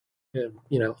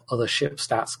 other ship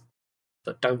stats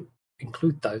that don't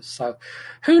include those. So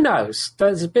who knows?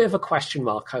 There's a bit of a question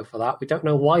mark over that. We don't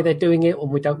know why they're doing it,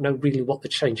 and we don't know really what the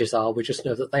changes are. We just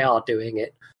know that they are doing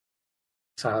it.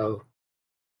 So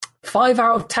 5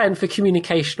 out of 10 for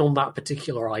communication on that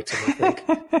particular item, I think.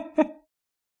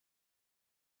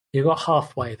 You got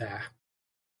halfway there.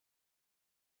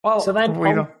 Well, so then I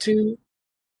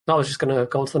was just going to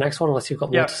go on to the next one, unless you've got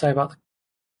more to say about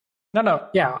that. No.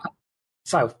 Yeah.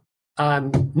 So,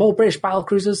 more British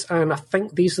battlecruisers, and I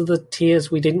think these are the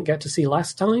tiers we didn't get to see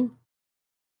last time.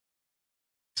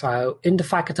 So,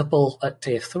 Indefatigable at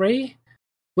tier 3,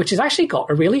 which has actually got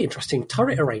a really interesting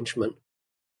turret arrangement.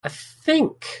 I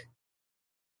think...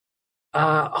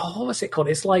 what was it called?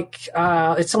 It's like...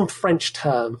 it's some French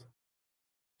term.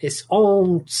 It's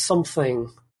on something,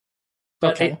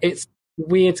 but it's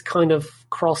weird kind of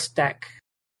cross-deck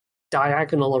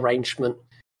diagonal arrangement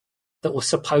that was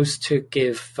supposed to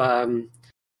give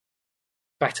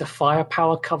better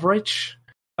firepower coverage.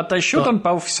 But they shoot on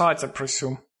both sides, I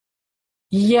presume.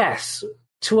 Yes,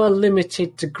 to a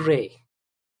limited degree.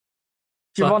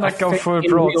 Do you want to go for a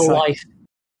broadside? In real life,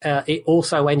 it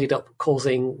also ended up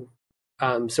causing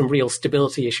some real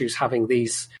stability issues, having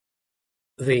these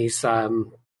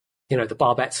the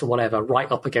barbettes or whatever, right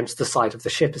up against the side of the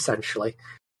ship, essentially.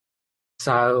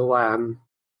 So,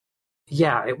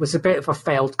 it was a bit of a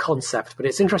failed concept, but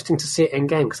it's interesting to see it in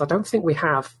game, because I don't think we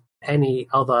have any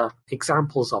other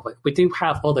examples of it. We do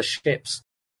have other ships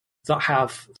that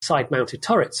have side-mounted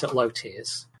turrets at low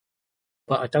tiers,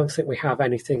 but I don't think we have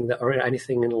anything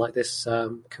in like this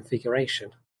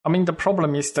configuration. I mean, the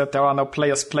problem is that there are no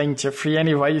players playing tier 3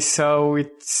 anyway, so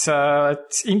it's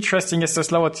interesting as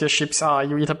those lower tier ships are.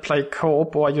 You either play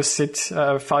co-op or you sit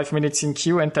 5 minutes in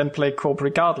queue and then play co-op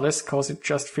regardless, because it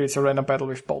just feels a random battle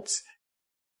with bots.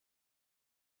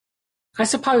 I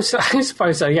suppose so,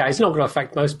 yeah. It's not going to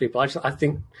affect most people. I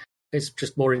think it's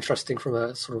just more interesting from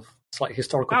a sort of slightly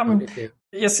historical point of view.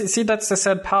 Yes, see, that's the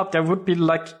sad part. There would be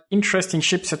like interesting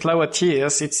ships at lower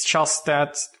tiers. It's just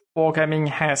that Wargaming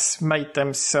has made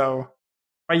them so,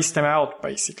 phased them out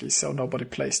basically, so nobody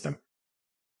plays them.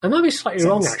 I might be slightly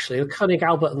wrong, actually. The Koenig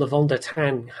Albert and the Von der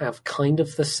Tann have kind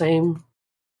of the same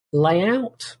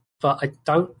layout, but I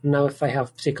don't know if they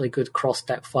have particularly good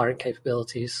cross-deck firing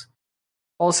capabilities.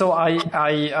 Also, I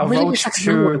really wish I could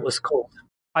remember what it was called.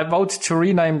 I vote to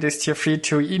rename this tier 3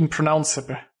 to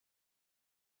Impronounceable.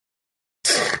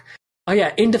 Oh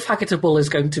yeah, Indefatigable is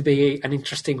going to be an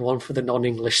interesting one for the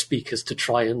non-English speakers to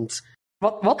try and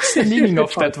What's the meaning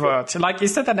of that word? Like,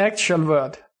 is that an actual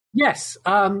word? Yes,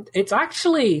 it's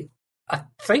actually. I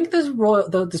think there's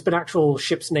been actual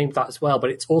ships named that as well,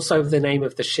 but it's also the name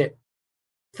of the ship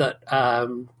that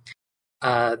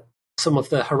some of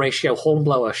the Horatio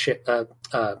Hornblower ship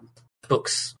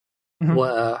books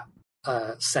were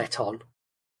set on.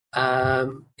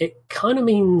 It kind of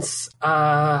means.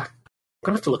 I'm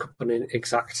gonna have to look up an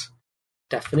exact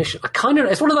definition.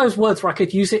 It's one of those words where I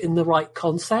could use it in the right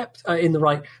concept, in the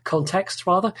right context,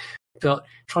 rather. But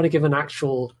trying to give an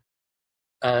actual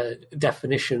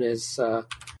definition is,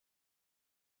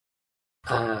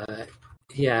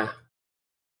 yeah.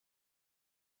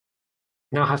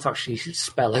 Now I have to actually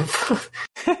spell it.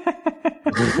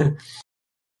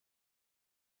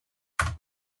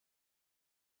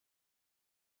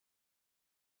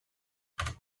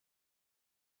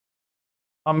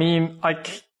 I mean,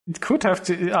 it could have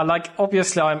to,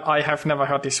 obviously I have never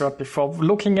heard this word before.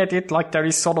 Looking at it, like there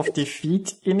is sort of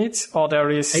defeat in it, or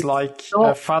there is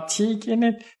fatigue in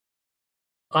it.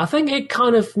 I think it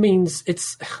kind of means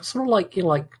it's sort of like,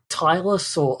 like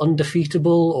tireless or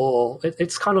undefeatable, or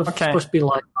it's kind of supposed to be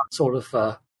like that sort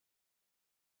of,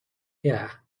 yeah.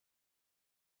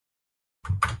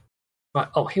 Right,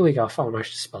 oh, here we go. I found I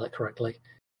managed to spell it correctly.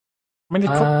 I mean, it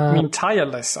could mean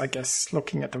tireless, I guess,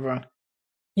 looking at the word.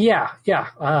 Yeah.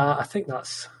 I think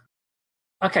that's...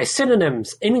 Okay,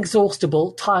 synonyms.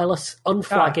 Inexhaustible, tireless,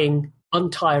 unflagging,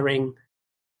 untiring,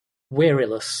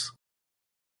 weariless.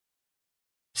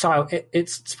 So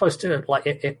it's supposed to, like,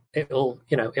 it'll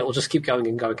just keep going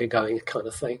and going and going kind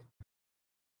of thing.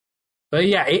 But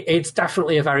yeah, it's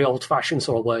definitely a very old-fashioned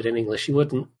sort of word in English. You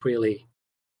wouldn't really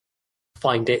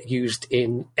find it used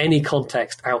in any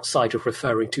context outside of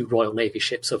referring to Royal Navy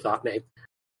ships of that name.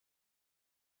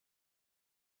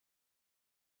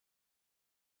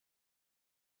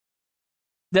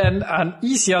 Then an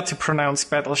easier to pronounce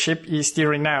battleship is the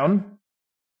Renown.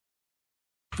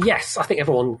 Yes, I think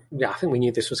we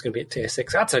knew this was going to be at Tier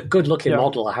 6. That's a good-looking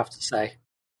model, I have to say.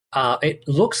 It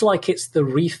looks like it's the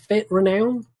refit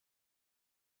Renown.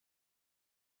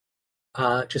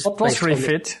 What was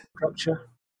refit? Structure.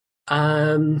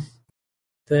 The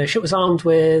ship was armed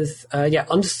with,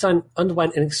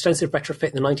 underwent an extensive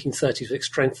retrofit in the 1930s, which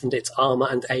strengthened its armor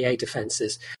and AA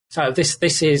defenses. So this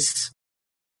is...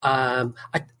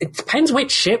 it depends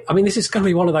which ship. I mean, this is going to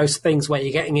be one of those things where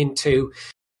you're getting into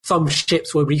some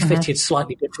ships were refitted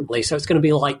slightly differently. So it's going to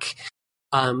be like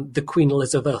the Queen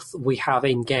Elizabeth we have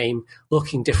in game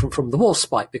looking different from the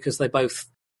Warspite because they both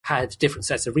had different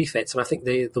sets of refits. And I think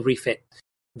the refit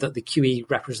that the QE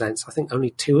represents, I think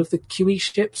only 2 of the QE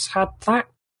ships had that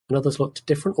and others looked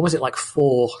different. Or was it like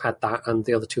 4 had that and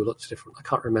the other 2 looked different? I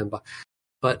can't remember.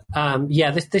 But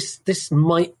this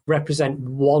might represent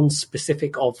one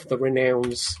specific of the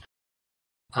Renowns,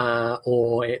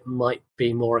 or it might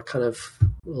be more a kind of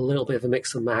a little bit of a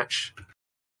mix and match.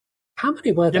 How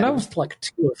many were there? There was like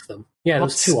 2 of them. Yeah, there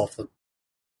was 2 of them.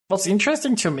 What's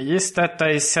interesting to me is that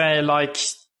they say like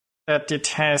that it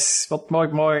has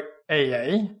more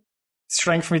AA,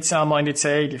 strength with its armor and its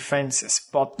AA defenses,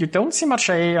 but you don't see much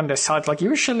AA on the side. Like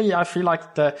usually, I feel like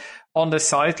on the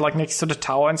side, like next to the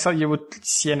tower, and so you would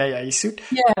see an AA suit.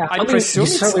 Yeah, I presume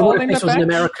it's all in the back. This was an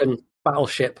American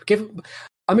battleship.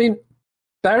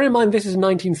 Bear in mind this is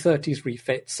 1930s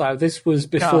refit, so this was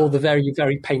before the very,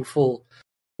 very painful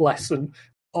lesson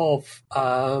of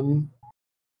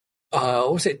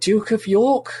was it Duke of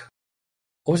York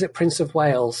or was it Prince of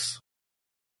Wales?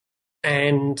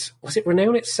 And was it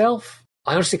Renown itself?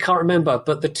 I honestly can't remember,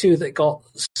 but the 2 that got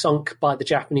sunk by the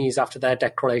Japanese after their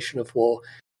declaration of war,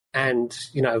 and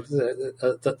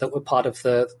that were part of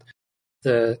the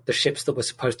ships that were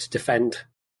supposed to defend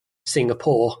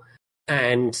Singapore,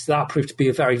 and that proved to be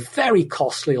a very, very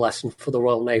costly lesson for the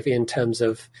Royal Navy in terms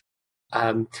of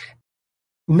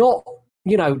not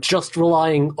just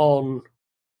relying on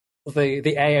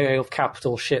the AA of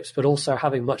capital ships, but also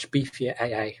having much beefier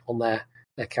AA on their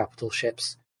capital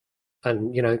ships,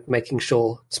 and making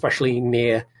sure, especially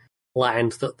near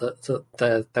land,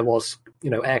 that there was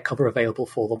air cover available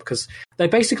for them, because they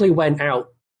basically went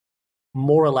out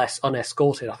more or less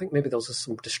unescorted. I think maybe there was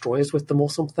some destroyers with them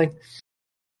or something,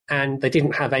 and they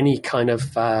didn't have any kind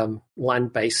of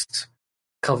land-based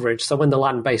coverage. So when the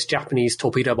land-based Japanese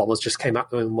torpedo bombers just came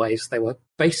at them in waves, they were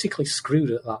basically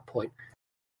screwed at that point.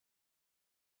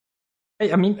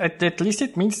 I mean, at least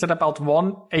it means that about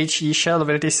 1 HE shell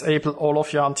will disable all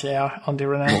of your anti-air on the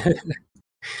Renown.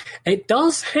 It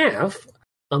does have,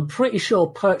 I'm pretty sure,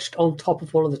 perched on top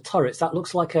of one of the turrets, that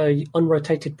looks like a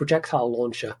unrotated projectile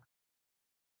launcher.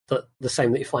 The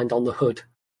same that you find on the hood.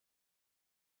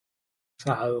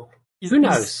 So, who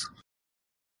knows?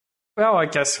 Well, I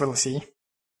guess we'll see.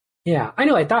 Yeah.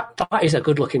 Anyway, that is a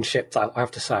good-looking ship, though, I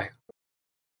have to say.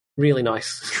 Really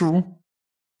nice. True.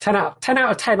 10 out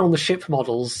of 10 on the ship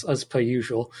models, as per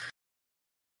usual.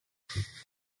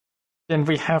 Then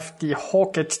we have the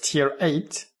Hawkette Tier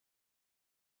 8.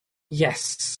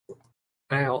 Yes.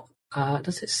 Now,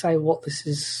 does it say what this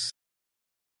is?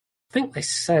 I think they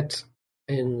said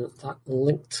in that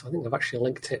linked. I think they've actually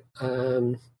linked it.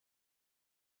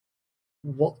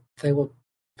 What they were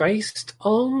based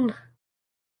on?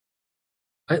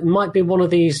 It might be one of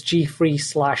these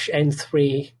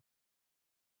G3/N3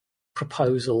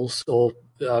 proposals, or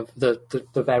the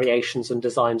variations and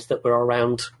designs that were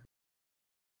around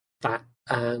that.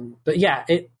 But yeah,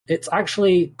 it's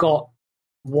actually got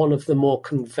one of the more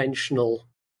conventional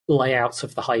layouts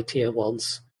of the high tier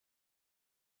ones.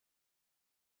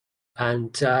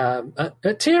 And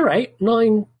at tier 8,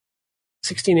 9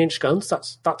 16-inch guns,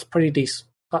 that's pretty decent.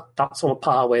 That's on a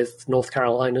par with North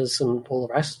Carolinas and all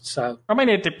the rest. So I mean,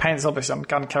 it depends obviously on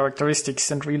gun characteristics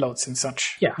and reloads and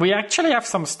such. Yeah. We actually have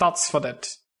some stats for that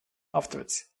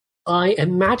afterwards. I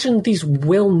imagine these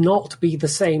will not be the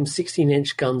same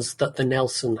 16-inch guns that the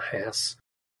Nelson has.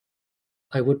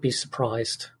 I would be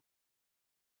surprised.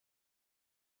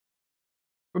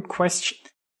 Good question.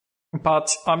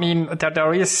 But, I mean,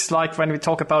 there is, like, when we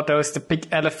talk about those, the big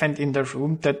elephant in the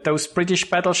room, that those British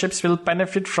battleships will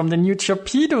benefit from the new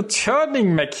torpedo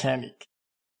turning mechanic.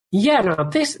 Yeah, no,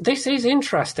 this is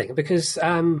interesting because,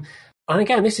 and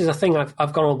again, this is a thing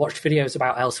I've gone and watched videos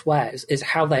about elsewhere, is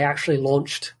how they actually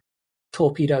launched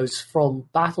torpedoes from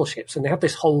battleships. And they have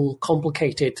this whole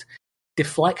complicated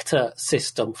deflector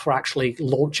system for actually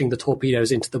launching the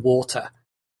torpedoes into the water.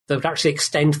 They would actually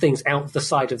extend things out the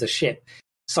side of the ship.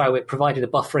 So it provided a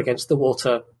buffer against the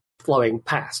water flowing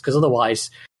past, because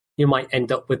otherwise you might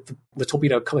end up with the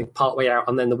torpedo coming partway out,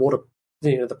 and then the water,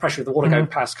 the pressure of the water going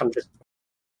past kind of just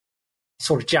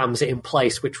sort of jams it in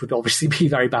place, which would obviously be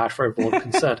very bad for everyone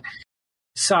concerned.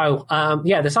 So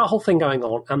yeah, there's that whole thing going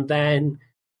on, and then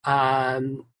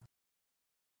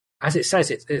as it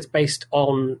says, it's based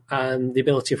on the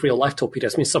ability of real life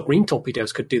torpedoes. I mean, submarine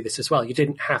torpedoes could do this as well. You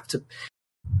didn't have to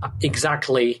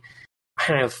exactly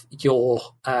have your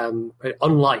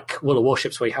unlike World of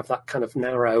Warships, where you have that kind of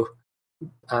narrow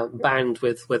band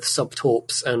with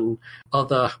sub-torps and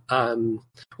other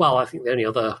well, I think the only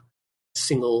other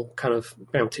single kind of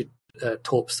mounted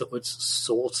torps that would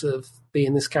sort of be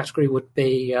in this category would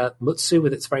be Mutsu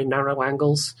with its very narrow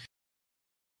angles.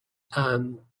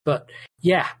 But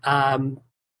yeah,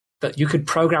 that you could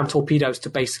program torpedoes to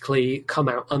basically come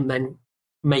out and then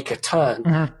make a turn.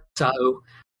 Mm-hmm. So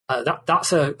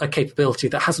that's a capability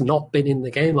that has not been in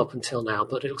the game up until now,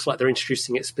 but it looks like they're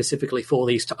introducing it specifically for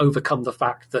these to overcome the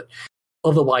fact that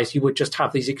otherwise you would just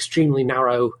have these extremely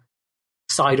narrow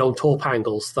side-on torp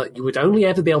angles that you would only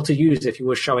ever be able to use if you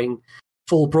were showing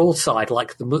full broadside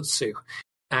like the Mutsu.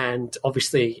 And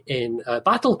obviously in a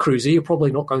battle cruiser, you're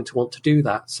probably not going to want to do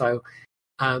that. So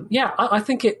yeah, I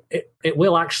think it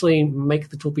will actually make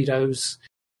the torpedoes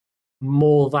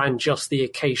more than just the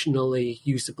occasionally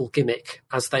usable gimmick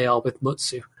as they are with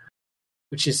Mutsu,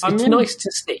 which is nice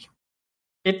to see.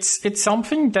 It's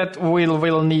something that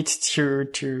we'll need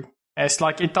to as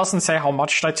like it doesn't say how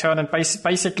much they turn, and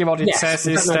basically what it says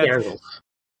is that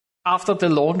after the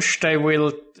launch they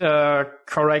will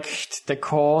correct the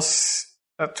course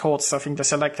towards I think the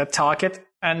selected target,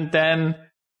 and then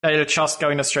they'll just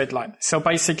go in a straight line. So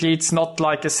basically, it's not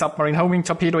like a submarine homing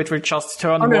torpedo. It will just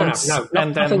turn once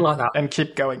and then like that. And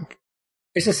keep going.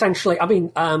 It's essentially, I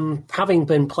mean, having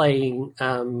been playing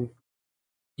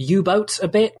U-boats a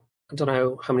bit, I don't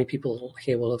know how many people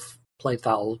here will have played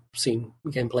that or seen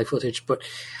gameplay footage, but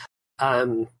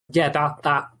yeah,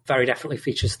 that very definitely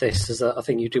features this as a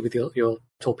thing you do with your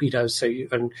torpedoes. So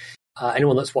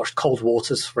anyone that's watched Cold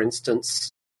Waters, for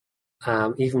instance,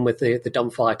 even with the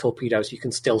dumbfire torpedoes, you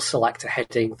can still select a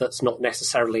heading that's not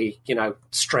necessarily,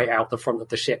 straight out the front of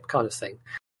the ship kind of thing.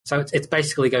 So it's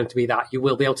basically going to be that. You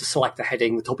will be able to select a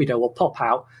heading, the torpedo will pop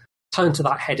out, turn to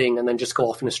that heading, and then just go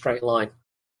off in a straight line.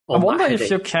 I wonder if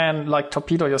you can,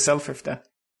 torpedo yourself with that.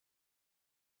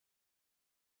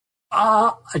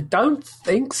 I don't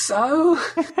think so.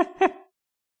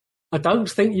 I don't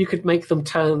think you could make them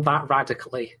turn that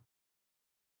radically.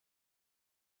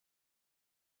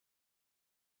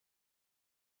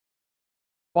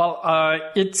 Well,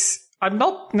 it's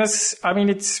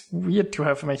weird to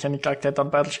have a mechanic like that on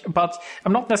Battleship, but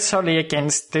I'm not necessarily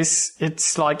against this.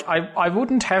 It's like, I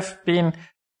wouldn't have been,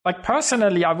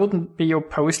 personally, I wouldn't be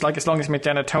opposed, as long as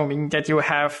Mediana told me that you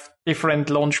have different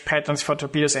launch patterns for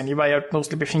torpedoes anyway. I'd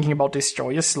mostly be thinking about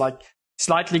destroyers,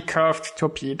 slightly curved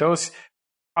torpedoes.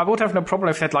 I would have no problem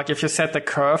with that. Like if you set the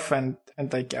curve and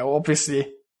they go,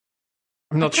 obviously.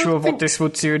 I'm not sure what this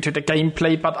would do to the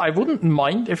gameplay, but I wouldn't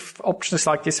mind if options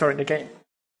like this are in the game.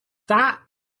 That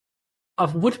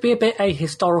would be a bit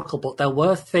ahistorical, but there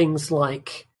were things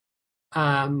like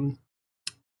pattern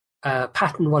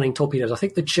running torpedoes. I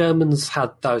think the Germans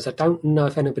had those. I don't know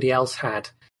if anybody else had.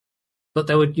 But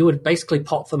you would basically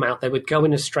pop them out. They would go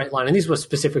in a straight line, and these were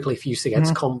specifically for use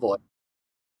against convoy.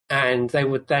 And they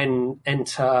would then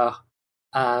enter...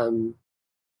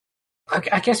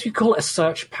 I guess you call it a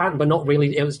search pattern, but not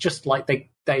really. It was just like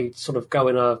they sort of go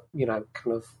in a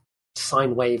kind of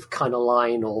sine wave kind of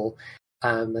line, or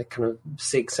they kind of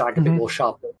zigzag a bit more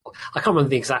sharp. I can't remember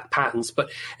the exact patterns, but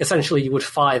essentially you would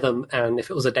fire them, and if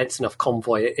it was a dense enough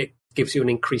convoy, it gives you an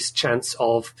increased chance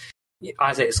of,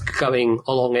 as it's going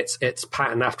along its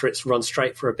pattern after it's run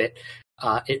straight for a bit,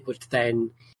 it would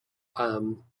then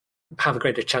have a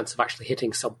greater chance of actually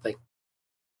hitting something.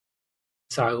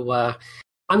 So.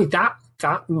 I mean, that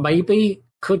maybe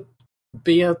could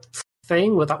be a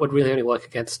thing, but that would really only work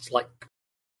against like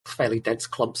fairly dense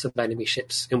clumps of enemy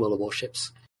ships in World of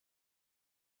Warships,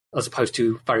 as opposed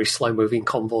to very slow-moving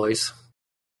convoys.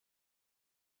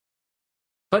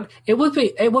 But it would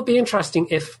be interesting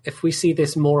if we see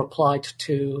this more applied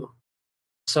to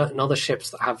certain other ships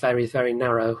that have very, very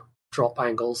narrow drop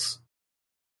angles.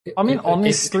 I mean,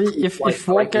 honestly, if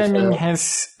Wargaming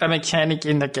has a mechanic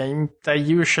in the game, they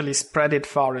usually spread it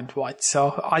far and wide.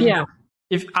 So,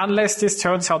 unless this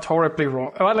turns out horribly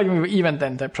wrong, well, even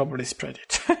then, they probably spread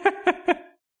it.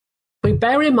 But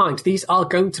bear in mind, these are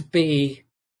going to be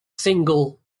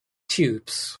single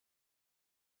tubes,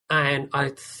 and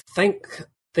I think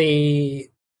the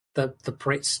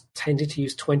Brits tended to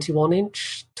use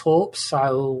 21-inch torps,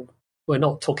 so. We're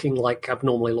not talking like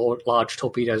abnormally large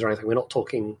torpedoes or anything. We're not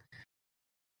talking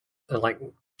like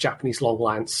Japanese long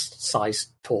lance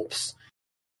sized torps.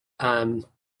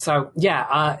 So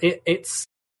yeah, it's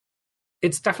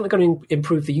definitely going to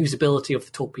improve the usability of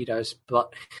the torpedoes,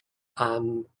 but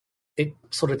it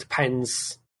sort of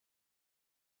depends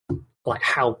like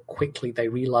how quickly they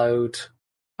reload.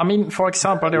 I mean, for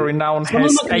example, the Renown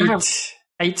has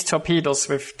eight torpedoes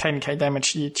with 10k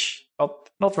damage each.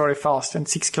 Not very fast and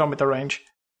 6-kilometer range.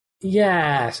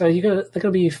 Yeah, so they're going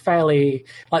to be fairly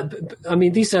I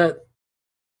mean, these are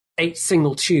 8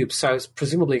 single tubes, so it's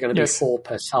presumably going to be 4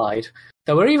 per side.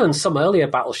 There were even some earlier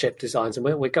battleship designs, and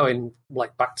we're going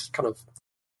like back to kind of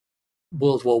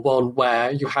World War One,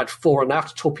 where you had fore and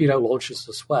aft torpedo launchers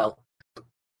as well.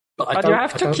 But you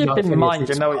have to keep in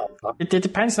mind, it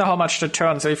depends on how much they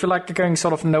turn. So if you're like going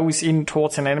sort of nose in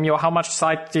towards an enemy, or how much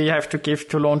side do you have to give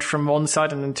to launch from one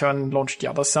side and then turn and launch the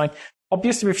other side?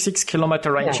 Obviously, with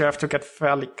 6-kilometer range, you have to get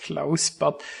fairly close,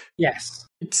 but yes,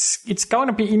 it's going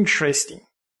to be interesting.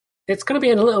 It's going to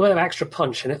be a little bit of extra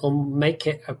punch, and it'll make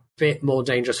it a bit more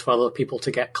dangerous for other people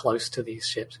to get close to these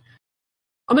ships.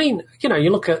 I mean, you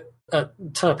look at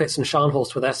Tirpitz and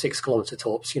Scharnhorst with their 6-kilometer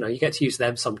torps, you get to use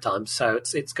them sometimes, so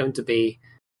it's going to be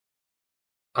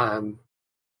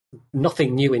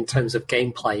nothing new in terms of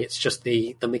gameplay. It's just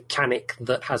the mechanic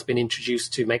that has been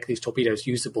introduced to make these torpedoes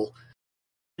usable.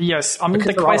 Yes, I mean,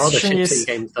 because the question is... in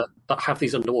games that have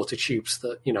these underwater tubes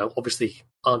that, obviously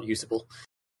aren't usable.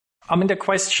 I mean, the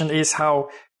question is how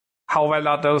well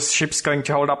are those ships going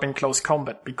to hold up in close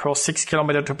combat? Because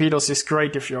 6-kilometer torpedoes is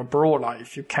great if you're a brawler,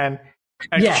 if you can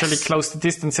actually close the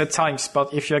distance at times,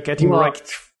 but if you're getting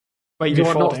wrecked way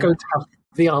before, you're not going to have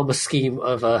the armor scheme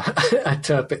of a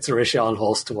Tirpitz or a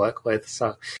Scharnhorst to work with,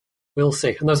 so we'll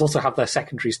see. And those also have their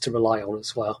secondaries to rely on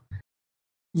as well.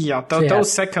 Yeah,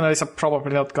 those secondaries are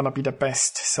probably not going to be the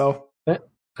best. So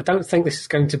I don't think this is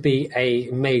going to be a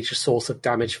major source of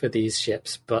damage for these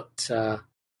ships, but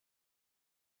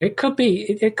it could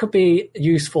be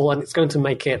useful, and it's going to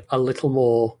make it a little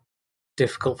more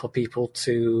difficult for people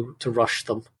to rush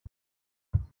them.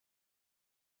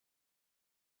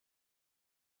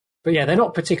 But yeah, they're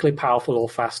not particularly powerful or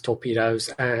fast torpedoes,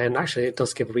 and actually it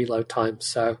does give reload time.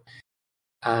 So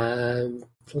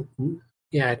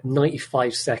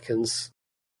 95 seconds.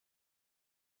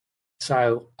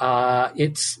 So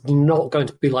it's not going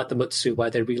to be like the Mutsu where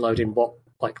they reload in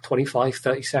 25,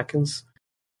 30 seconds.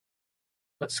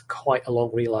 That's quite a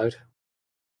long reload.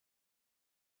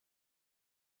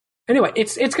 Anyway,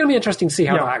 it's going to be interesting to see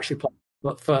how that actually plays.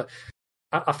 But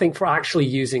I think for actually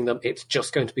using them, it's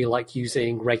just going to be like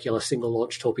using regular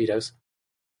single-launch torpedoes.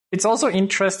 It's also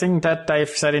interesting that they've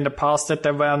said in the past that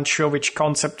they weren't sure which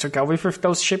concept to go with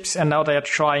those ships, and now they are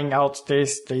trying out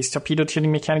these torpedo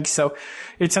tuning mechanics. So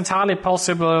it's entirely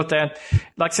possible that,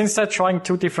 since they're trying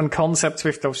 2 different concepts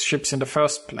with those ships in the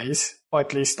first place, or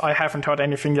at least I haven't heard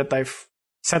anything that they've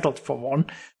settled for one,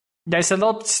 There's a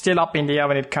lot still up in the air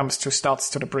when it comes to starts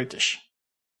to the British.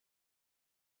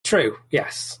 True,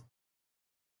 yes.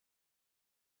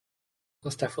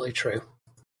 That's definitely true.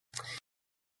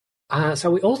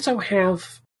 So we also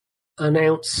have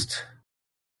announced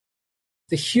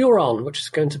the Huron, which is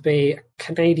going to be a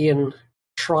Canadian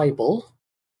tribal.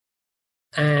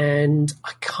 And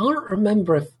I can't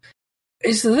remember if...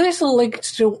 Is this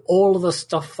linked to all of the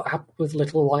stuff that happened with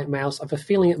Little White Mouse? I have a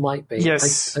feeling it might be.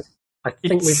 Yes. I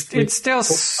think it's still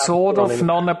sort of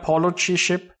non-apology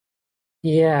ship.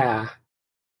 Yeah.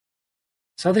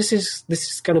 So this is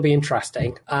going to be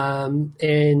interesting.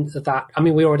 In that, I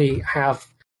mean, we already have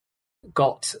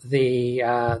got the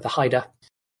Haida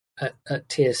at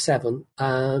tier 7,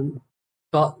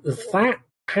 but that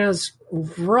has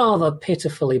rather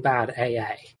pitifully bad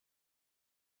AA.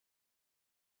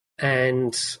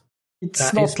 And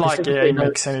it's not like AA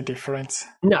makes any difference.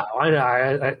 No, I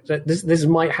know. This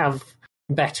might have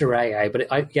better AA, but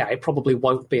it probably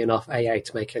won't be enough AA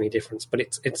to make any difference. But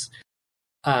it's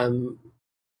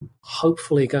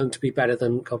hopefully going to be better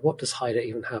than... God, what does Haida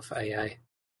even have for AA?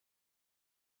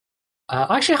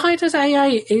 Actually, Haida's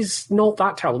AA is not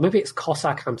that terrible. Maybe it's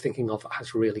Cossack I'm thinking of that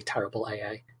has really terrible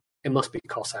AA. It must be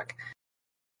Cossack.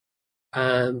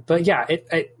 But yeah,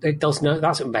 it does know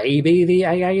that maybe the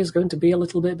AA is going to be a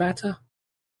little bit better.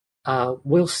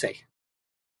 We'll see.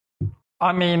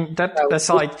 I mean, that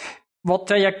aside, what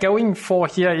they are going for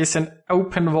here is an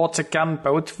open water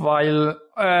gunboat, while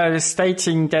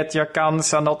stating that your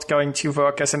guns are not going to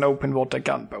work as an open water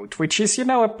gunboat, which is,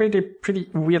 a pretty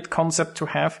weird concept to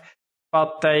have.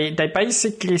 But they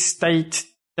basically state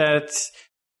that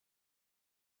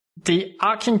the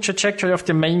arcing trajectory of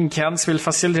the main guns will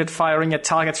facilitate firing at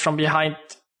targets from behind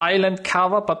island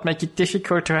cover, but make it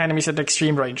difficult to enemies at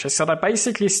extreme ranges. So they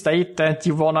basically state that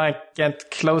you wanna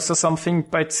get close or something,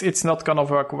 but it's not gonna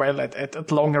work well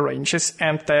at longer ranges,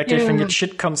 and they're giving it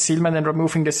shit concealment and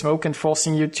removing the smoke and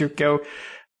forcing you to go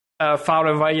far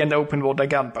away and open water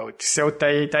gunboat. So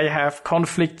they have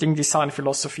conflicting design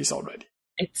philosophies already.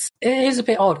 It is a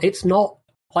bit odd. It's not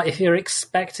like if you're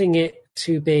expecting it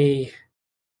to be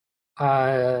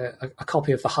a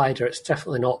copy of the Hydra, it's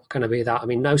definitely not going to be that. I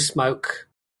mean, no smoke.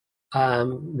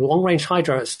 Long range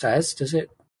Hydra, it says. Does it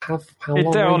have how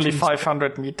long? They're only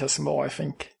 500 meters more, I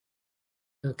think.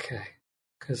 Okay,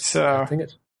 because I think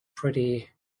it's pretty.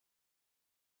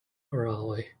 Where are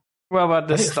we? Well, but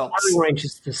the stats. Firing range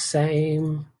is the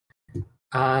same.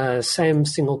 Same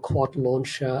single quad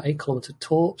launcher, 8-kilometer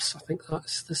torps. I think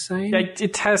that's the same. Yeah,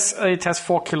 it has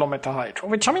 4-kilometer Hydra,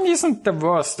 which I mean isn't the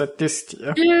worst at this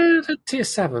tier. Yeah, at tier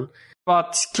 7.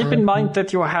 But keep in mind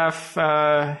that you have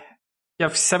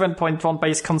 7.1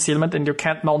 base concealment, and you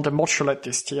can't mount a module at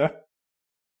this tier.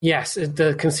 Yes,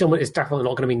 the concealment is definitely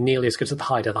not going to be nearly as good as the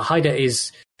Haida. The Haida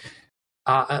is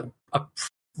a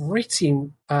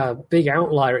pretty big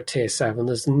outlier at tier 7.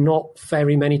 There's not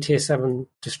very many tier 7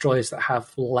 destroyers that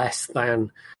have less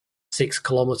than 6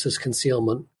 kilometers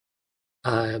concealment.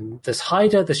 There's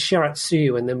Haida, there's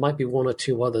Shiratsu, and there might be one or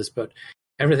two others, but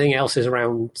everything else is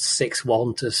around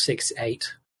 6.1 to 6.8.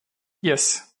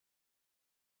 Yes.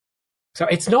 So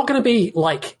it's not going to be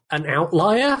like an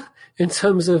outlier in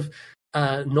terms of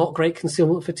not great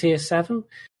concealment for tier 7.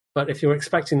 But if you're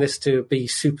expecting this to be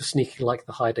super sneaky like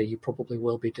the Haida, you probably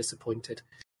will be disappointed.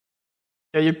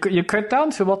 Yeah, you cut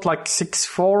down to what, like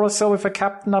 6.4 or so with a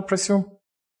captain, I presume?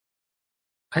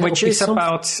 Which is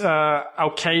about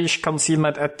okayish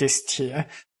concealment at this tier,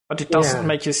 but it doesn't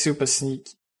make you super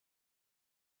sneaky.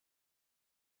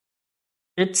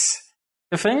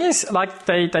 The thing is, like,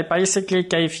 they basically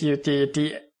gave you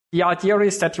the idea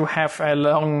is that you have a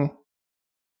long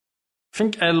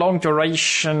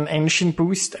duration engine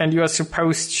boost, and you are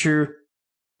supposed to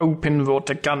open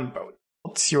water gunboat.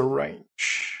 What's your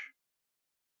range?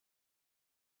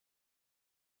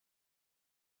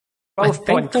 I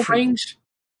think the range.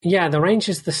 Yeah, the range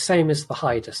is the same as the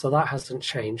Haida, so that hasn't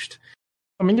changed.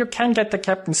 I mean, you can get the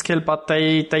captain skill, but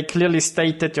they clearly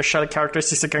state that your shell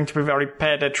characteristics are going to be very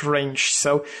bad at range.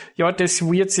 So you're at this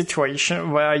weird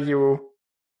situation where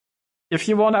if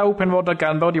you want to open water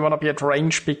gunboat, you want to be at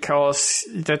range because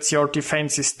that's your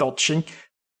defense is dodging.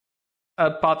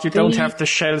 But you don't have the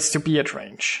shells to be at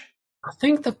range. I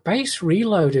think the base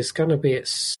reload is going to be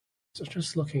at...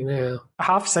 Just looking now. A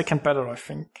half second better, I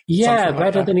think. Yeah,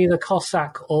 better than either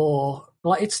Cossack or...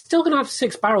 Like, it's still going to have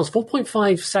 6 barrels.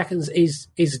 4.5 seconds is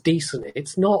decent.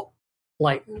 It's not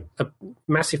like a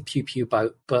massive pew-pew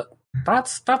boat, but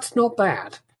that's not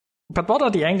bad. But what are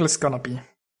the angles going to be?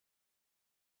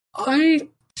 I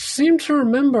seem to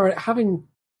remember it having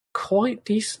quite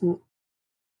decent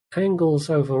angles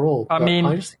overall. I mean,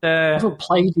 I haven't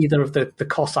played either of the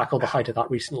Cossack or the Haida that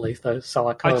recently, though, so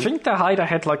I can't. I think the Haida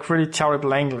had like really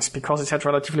terrible angles because it had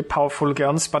relatively powerful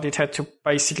guns, but it had to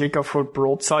basically go full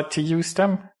broadside to use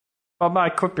them. But I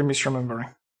could be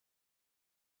misremembering.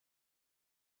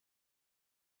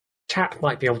 Chat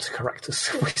might be able to correct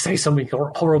us if we say something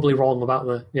horribly wrong about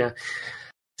the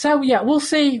So yeah, we'll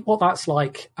see what that's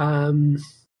like.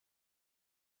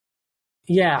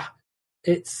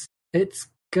 It's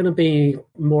going to be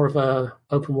more of a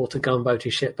open water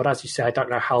gunboaty ship, but as you say, I don't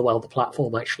know how well the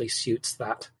platform actually suits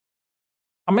that.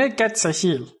 I mean, it gets a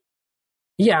heal.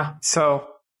 Yeah. So,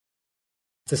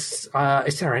 is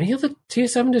there any other Tier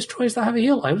 7 destroyers that have a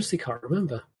heal? I honestly can't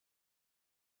remember.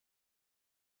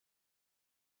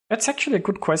 That's actually a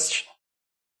good question.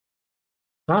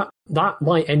 That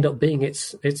might end up being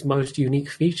its most unique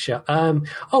feature.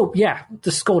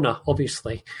 The Scorner,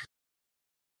 obviously.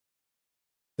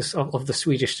 Of the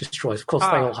Swedish destroyers. Of course,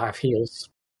 they all have heals.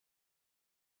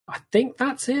 I think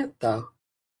that's it, though.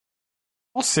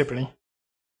 Possibly.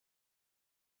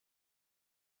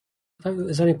 I don't think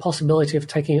there's any possibility of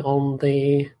taking on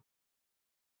the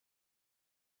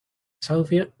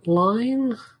Soviet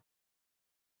line,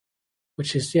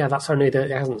 which is that's only that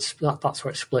it hasn't. That's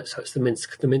where it splits. So it's the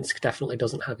Minsk. The Minsk definitely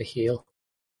doesn't have a heal.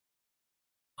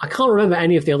 I can't remember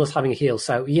any of the others having a heal.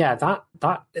 So that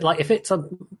like if it's a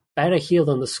better heal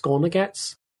than the Scorner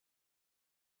gets,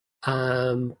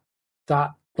 that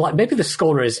like maybe the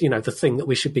Scorner is the thing that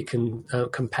we should be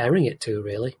comparing it to,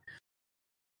 really.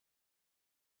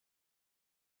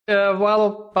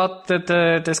 Well, but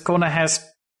the Scorner has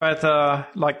better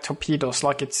like torpedoes,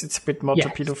 like it's a bit more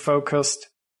torpedo focused.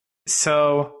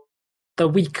 So they're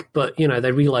weak, but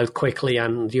they reload quickly,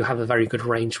 and you have a very good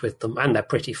range with them, and they're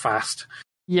pretty fast.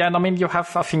 Yeah, and I mean you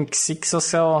have I think 6 or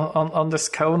so on the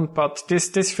Scone, but this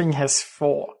thing has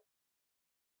 4.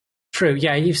 True.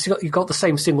 Yeah, you've got the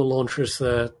same single launcher as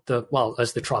as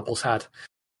the Tribals had.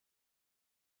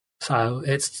 So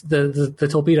it's the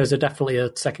torpedoes are definitely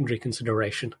a secondary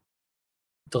consideration.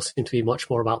 It does seem to be much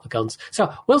more about the guns.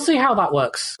 So we'll see how that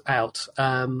works out.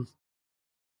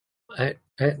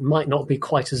 It might not be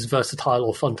quite as versatile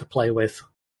or fun to play with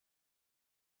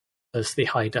as the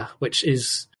Haida, which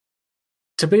is,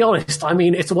 to be honest, I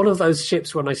mean, it's one of those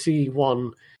ships when I see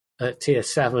one at Tier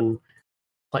 7,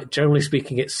 like generally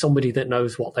speaking, it's somebody that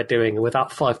knows what they're doing. And with that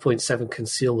 5.7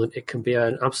 concealment, it can be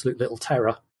an absolute little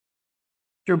terror.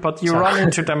 Sure, but you run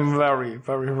into them very,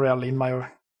 very rarely in my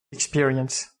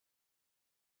experience.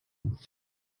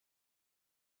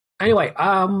 Anyway,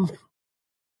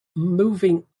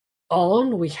 moving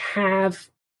on, we have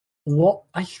what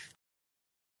I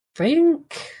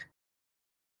think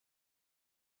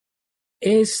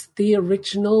is the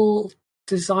original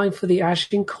design for the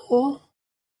Agincourt.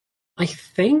 I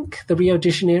think the Rio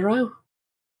de Janeiro.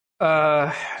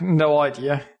 No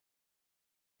idea.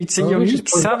 It's a unique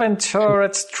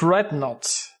 7-turret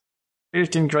dreadnought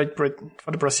built in Great Britain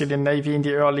for the Brazilian Navy in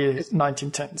the early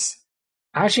 1910s.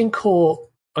 Agincourt,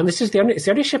 and it's the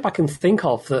only ship I can think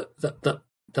of that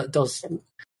does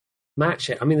match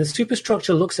it. I mean, the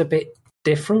superstructure looks a bit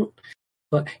different,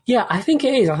 but yeah, I think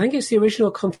it is. I think it's the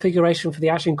original configuration for the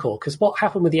Agincourt, because what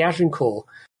happened with the Agincourt,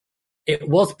 it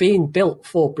was being built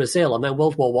for Brazil, and then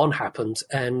World War I happened,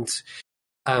 and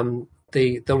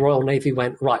the Royal Navy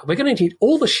went, right, we're going to need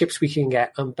all the ships we can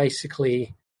get, and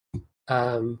basically,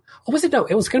 or was it? No,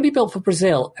 it was going to be built for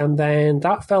Brazil, and then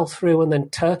that fell through, and then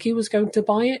Turkey was going to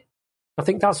buy it. I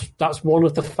think that's one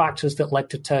of the factors that led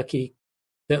to Turkey,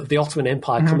 the Ottoman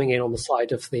Empire, coming in on the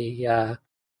side of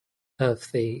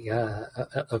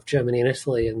of Germany and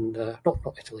Italy, and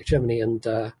not Italy, Germany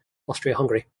and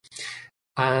Austria-Hungary.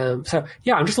 So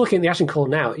yeah, I'm just looking at the Agincourt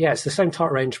now. Yeah, it's the same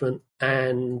turret arrangement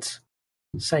and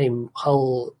same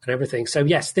hull and everything. So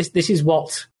yes, this is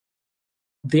what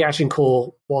the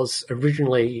Agincourt was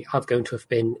originally going to have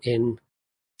been in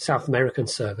South American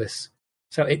service.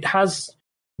 So it has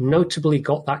notably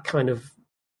got that kind of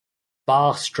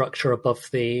bar structure above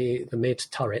the mid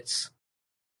turrets,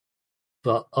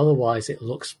 but otherwise it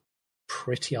looks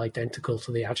pretty identical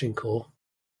to the Agincourt.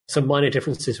 Some minor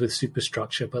differences with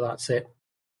superstructure, but that's it.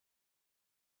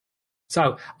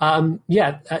 So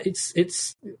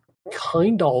it's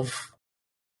kind of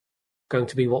going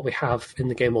to be what we have in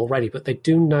the game already, but they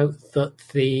do note that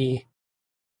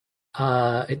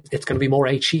it's going to be more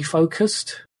HE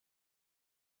focused.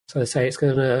 So they say it's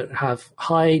going to have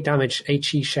high damage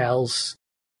HE shells,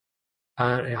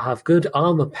 and it'll have good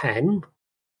armor pen.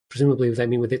 Presumably they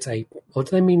mean with its or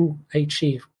do they mean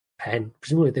HE pen?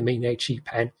 Presumably they mean HE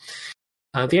pen.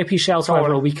 The AP shells,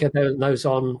 however, are weaker than those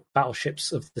on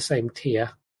battleships of the same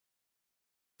tier.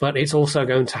 but it's also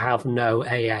going to have no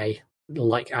AA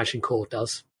like Agincourt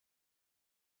does.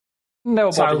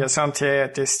 Nobody is anti-AA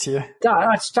at this tier.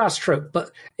 That's true,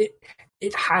 but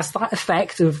it has that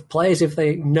effect of players, if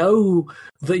they know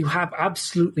that you have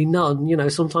absolutely none,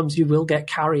 sometimes you will get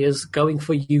carriers going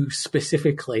for you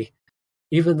specifically,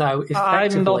 even though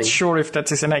effectively... I'm not sure if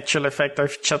that is an actual effect.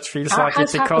 It just feels like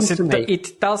it, because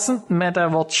it doesn't matter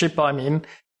what ship I'm in.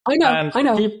 I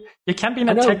know. You can be in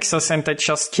a Texas and they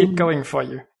just keep going for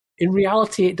you. In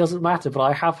reality, it doesn't matter, but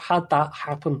I have had that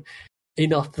happen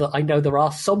enough that I know there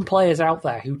are some players out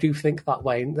there who do think that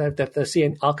way. They're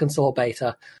seeing Arkansas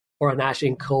Beta or an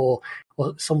Agincourt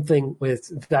or something with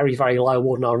very, very low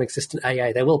or non-existent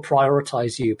AA. They will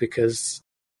prioritize you because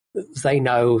they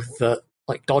know that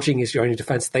dodging is your only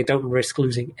defense. They don't risk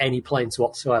losing any planes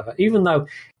whatsoever, even though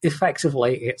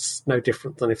effectively it's no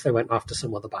different than if they went after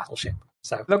some other battleship.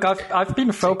 So look, I've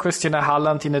been focused in a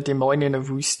Harland, in a Des Moines, in a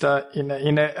Worcester,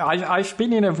 I've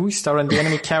been in a Worcester, and the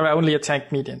enemy carrier only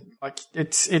attacked median.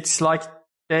 It's like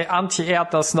the anti-air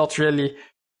does not really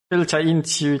filter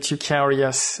into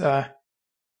carriers'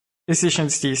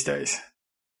 decisions these days.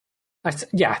 That's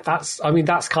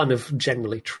kind of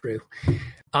generally true.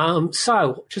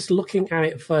 So just looking at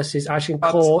it versus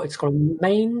Agincourt, it's got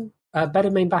a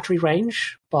better main battery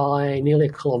range by nearly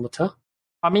 1 kilometer.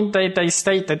 I mean, they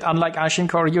state that unlike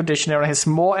Agincourt, Rio de Janeiro has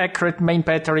more accurate main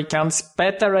battery guns,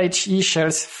 better HE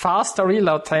shells, faster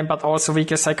reload time, but also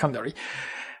weaker secondary.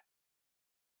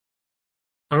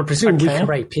 And I presume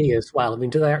weaker AP as well. I mean,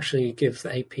 do they actually give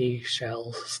the AP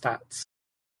shell stats?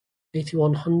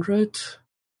 8100?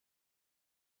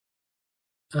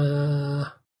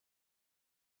 No,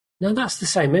 that's the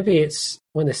same. Maybe it's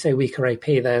when they say weaker AP,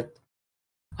 I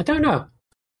don't know.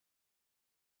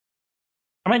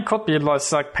 I mean, it could be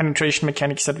like penetration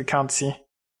mechanics that we can't see.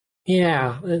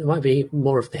 Yeah, it might be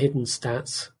more of the hidden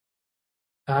stats.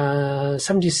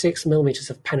 76 millimeters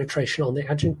of penetration on the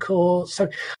Agincourt. So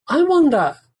I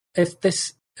wonder if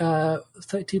this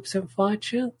 32% fire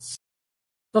chance,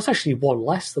 that's actually one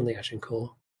less than the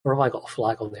Agincourt. Or have I got a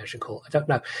flag on the Agincourt? I don't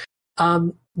know.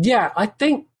 I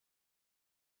think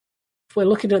if we're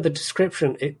looking at the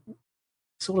description, it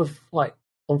sort of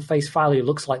on face value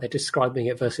looks like they're describing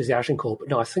it versus the Agincourt. But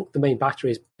no, I think the main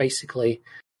battery is basically,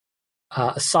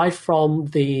 aside from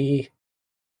the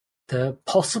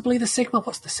possibly the Sigma.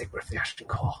 What's the Sigma of the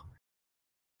Agincourt?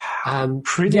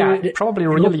 Probably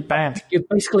really bad. You're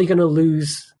basically going to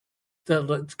lose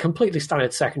the completely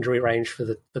standard secondary range for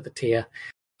the tier,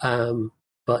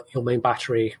 but your main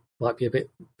battery might be a bit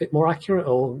more accurate,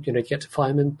 or you get to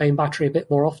fire main battery a bit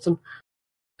more often.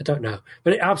 I don't know,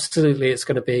 but it's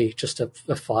going to be just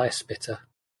a fire spitter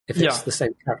if it's the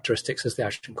same characteristics as the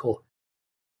Agincourt.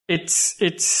 I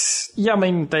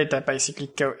mean, they basically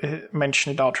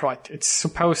mention it outright. It's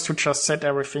supposed to just set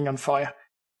everything on fire.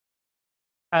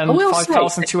 And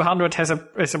 5200 has a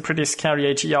pretty scary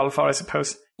AG alpha, I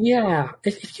suppose. Yeah,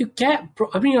 if you get...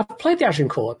 I mean, I've played the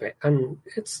Agincourt a bit, and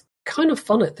it's kind of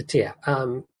fun at the tier.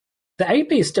 The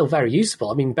AP is still very usable.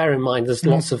 I mean, bear in mind there's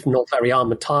lots of not very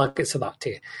armoured targets at that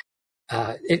tier.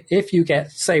 If you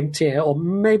get same tier, or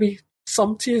maybe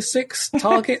some tier 6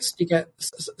 targets, you get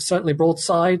certainly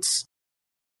broadsides.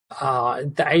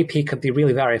 The AP can be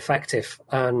really very effective,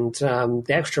 and the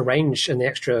extra range and the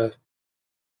extra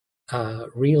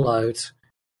reload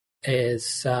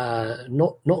is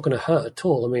not going to hurt at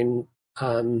all. I mean,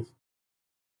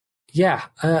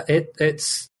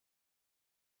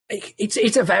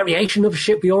 it's a variation of a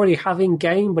ship we already have in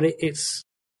game, but it's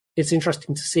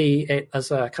interesting to see it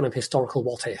as a kind of historical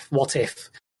what if. What if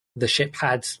the ship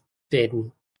had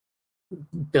been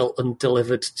built and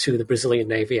delivered to the Brazilian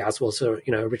Navy as was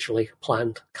originally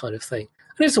planned, kind of thing.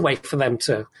 And it's a way for them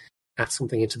to add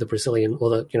something into the Brazilian or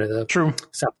the True.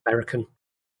 South American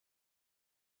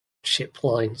ship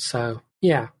line. So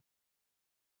yeah.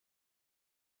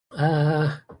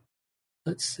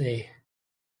 Let's see.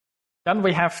 Then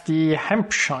we have the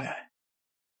Hampshire.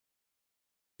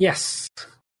 Yes.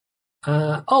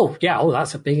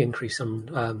 That's a big increase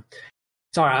on.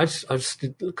 Sorry, I was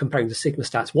comparing the Sigma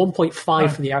stats.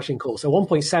 1.5 for the Agincourt, so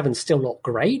 1.7 is still not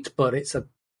great, but it's a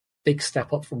big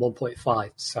step up from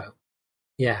 1.5. So,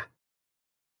 yeah.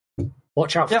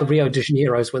 Watch out for the Rio de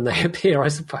Janeiros when they appear, I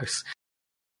suppose.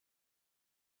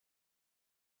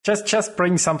 Just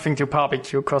bring something to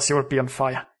barbecue, because you will be on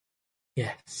fire.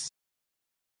 Yes.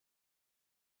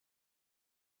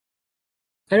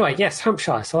 Anyway, yes,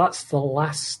 Hampshire. So that's the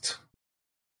last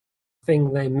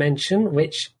thing they mention,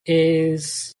 which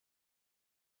is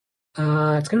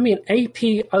it's going to be an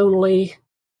AP only.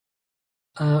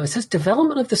 It says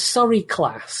development of the Surrey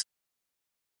class,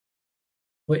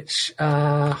 which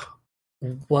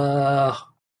were,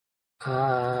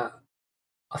 I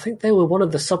think they were one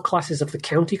of the subclasses of the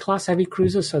county class heavy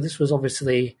cruisers. So this was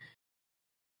obviously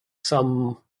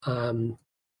some kind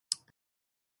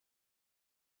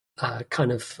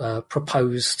of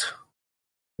proposed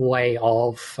way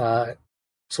of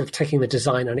sort of taking the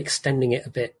design and extending it a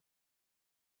bit.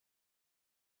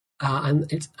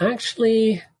 And it's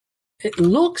actually, it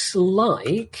looks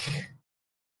like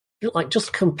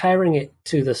just comparing it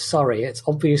to the Surrey, it's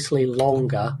obviously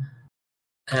longer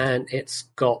and it's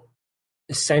got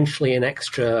essentially an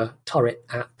extra turret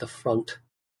at the front.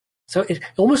 So it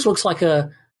almost looks like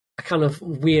a kind of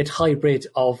weird hybrid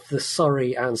of the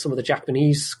Surrey and some of the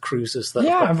Japanese cruisers that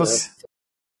have got the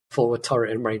forward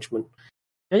turret arrangement.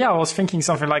 Yeah, I was thinking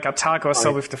something like a TAG or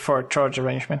so with the forward turret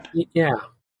arrangement. Yeah.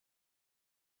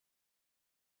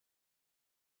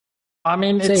 I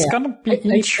mean, it's going to be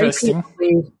interesting.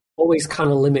 AP always kind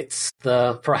of limits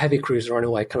for a heavy cruiser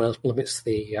anyway, kind of limits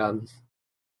the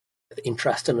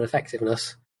interest and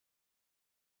effectiveness.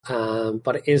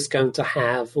 But it is going to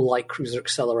have light cruiser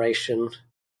acceleration,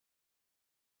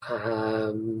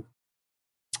 2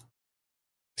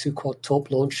 quad torp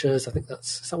launchers. I think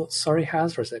is that what Surrey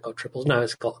has, or has it got triples? No,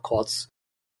 it's got quads,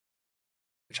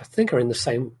 which I think are in the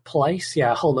same place.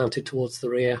 Yeah, hull mounted towards the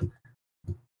rear.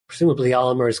 Presumably the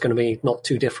armour is going to be not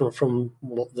too different from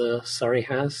what the Surrey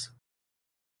has.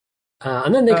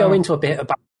 And then they go into a bit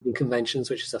about conventions,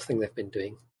 which is a thing they've been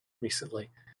doing recently.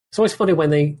 It's always funny when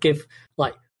they give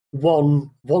like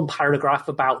one paragraph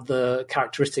about the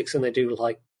characteristics and they do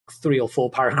like 3 or 4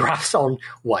 paragraphs on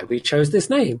why we chose this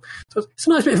name. So it's a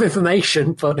nice bit of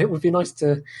information, but it would be nice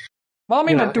to... Well, I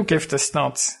mean, they do give the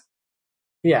stats.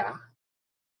 Yeah.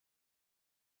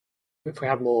 If we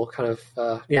had more kind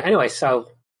of... anyway, so...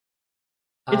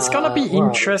 It's going to be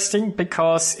interesting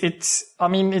because it's a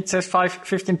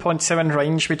 15.7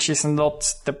 range, which is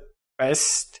not the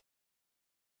best.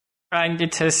 And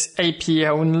it has AP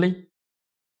only.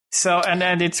 So,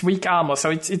 and it's weak armor. So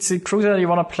it's a cruiser that you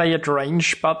want to play at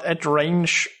range, but at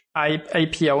range,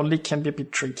 AP only can be a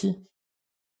bit tricky.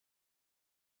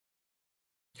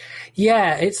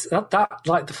 Yeah, it's that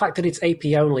like the fact that it's AP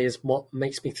only is what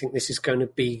makes me think this is going to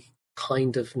be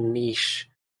kind of niche.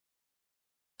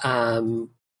 I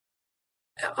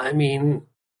mean,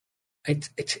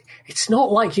 it's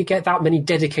not like you get that many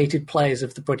dedicated players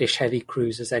of the British heavy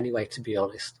cruisers anyway, to be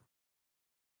honest.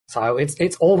 So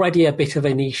it's already a bit of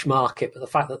a niche market, but the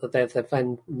fact that they've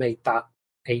then made that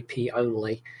AP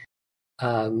only,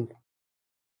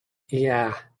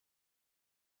 yeah.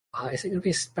 Is it going to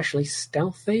be especially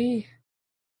stealthy?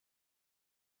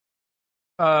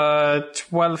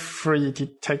 12-3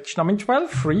 detection. I mean,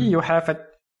 12-3, you have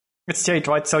it's 8,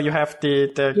 right? So you have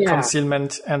the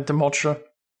concealment and the module.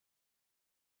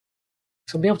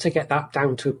 So I'll be able to get that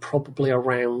down to probably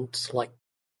around like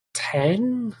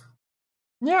 10?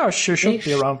 Yeah, should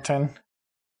be around 10.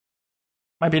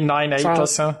 Maybe 9-8 or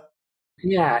so.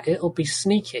 Yeah, it'll be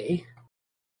sneaky.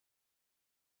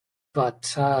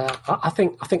 But I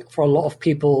think for a lot of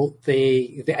people,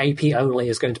 the AP only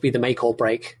is going to be the make or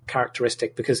break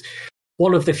characteristic, because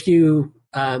one of the few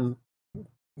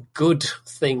good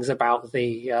things about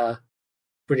the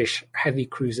British heavy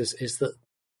cruisers is that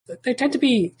they tend to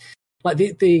be like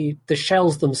the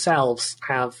shells themselves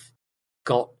have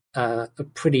got a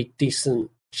pretty decent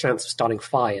chance of starting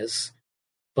fires,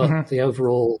 but the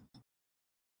overall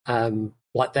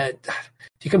like that,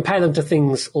 if you compare them to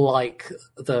things like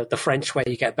the French, where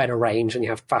you get better range and you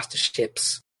have faster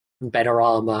ships and better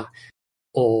armor,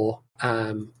 or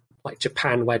like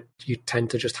Japan, where you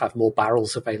tend to just have more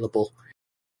barrels available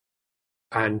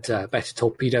and better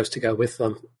torpedoes to go with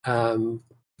them.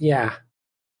 Yeah,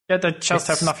 they just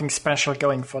have nothing special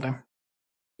going for them.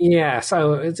 Yeah,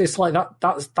 so it's like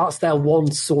that's their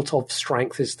one sort of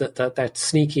strength, is that they're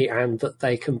sneaky and that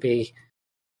they can be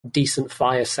decent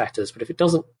fire setters. But if it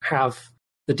doesn't have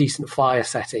the decent fire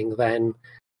setting, then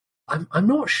I'm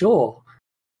not sure.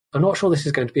 I'm not sure this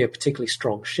is going to be a particularly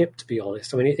strong ship, to be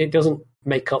honest. I mean, it doesn't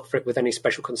make up for it with any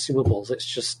special consumables. It's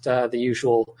just the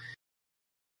usual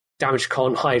damage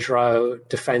con, hydro,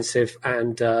 defensive,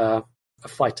 and a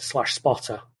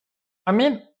fighter/spotter. I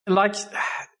mean, like,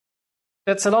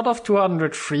 that's a lot of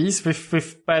 203s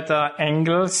with better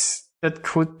angles that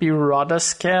could be rather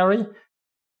scary.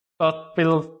 But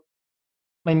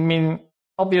I mean,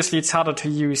 obviously it's harder to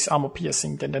use armor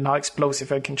piercing than the now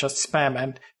explosive. I can just spam,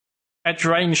 and at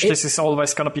range, this is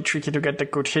always going to be tricky to get the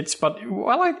good hits. But we'll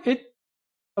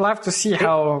have to see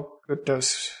how good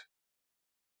those.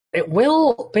 It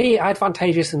will be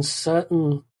advantageous in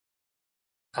certain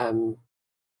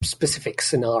specific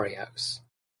scenarios.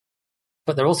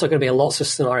 But there are also going to be lots of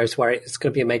scenarios where it's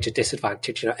going to be a major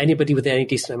disadvantage. Anybody with any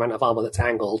decent amount of armor that's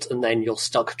angled, and then you're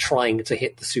stuck trying to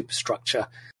hit the superstructure.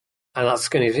 And that's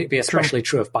going to be especially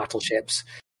true of battleships.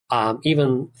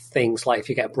 Even things like if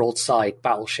you get broadside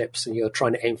battleships and you're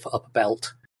trying to aim for upper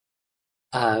belt,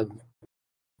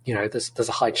 there's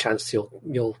a high chance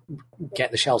you'll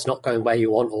get the shells not going where you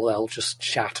want, or they'll just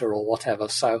shatter or whatever.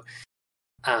 So,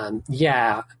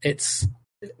 it's.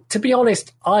 To be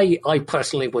honest, I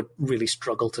personally would really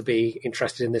struggle to be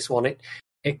interested in this one.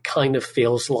 It kind of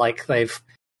feels like they've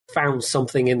found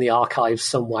something in the archives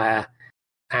somewhere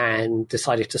and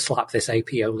decided to slap this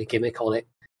AP-only gimmick on it.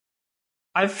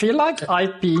 I feel like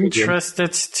I'd be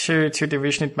interested to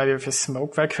division it maybe with a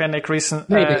smoke volcanic reason,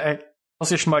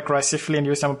 position more aggressively and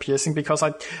use armor piercing, because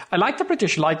I like the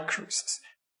British light cruisers.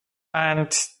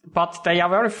 But they are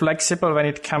very flexible when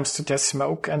it comes to their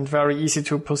smoke and very easy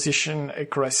to position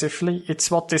aggressively.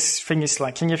 It's what this thing is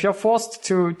lacking. If you're forced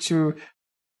to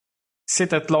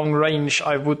sit at long range,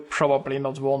 I would probably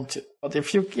not want it. But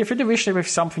if you division it with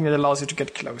something that allows you to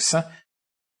get closer,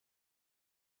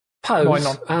 why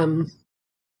not?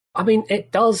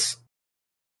 It does.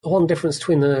 One difference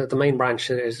between the main branch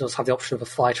is it does have the option of a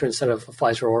fighter instead of a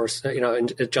fighter, or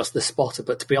and adjust the spotter.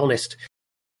 But to be honest,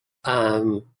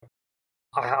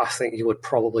 I think you would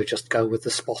probably just go with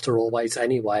the spotter always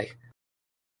anyway,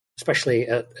 especially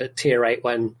at tier 8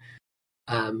 when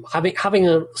having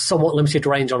a somewhat limited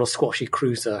range on a squashy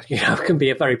cruiser, can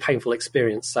be a very painful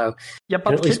experience. So yeah,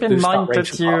 but keep in mind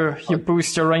that you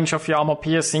boost your range of your armor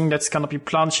piercing. That's going to be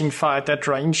plunging fire at that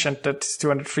range, and that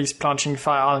 203 plunging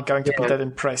fire aren't going to be that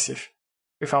impressive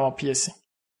with armor piercing.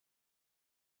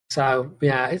 So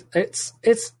yeah,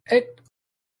 it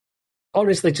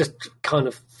honestly just kind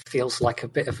of feels like a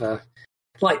bit of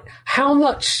how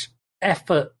much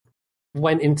effort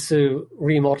went into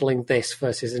remodeling this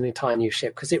versus an entire new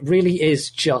ship, because it really is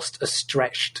just a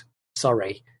stretched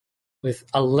Surrey with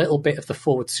a little bit of the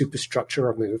forward superstructure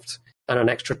removed and an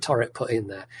extra turret put in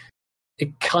there.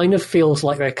 It kind of feels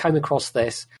like they came across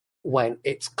this when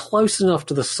it's close enough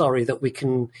to the Surrey that we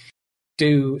can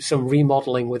do some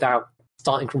remodeling without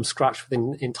starting from scratch with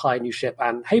an entire new ship,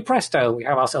 and hey presto, we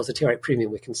have ourselves a tier 8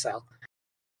 premium we can sell.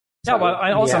 So,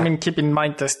 keep in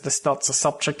mind the stats are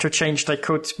subject to change. They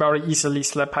could very easily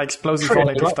slap high explosive on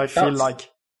it if they feel like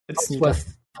it's needed.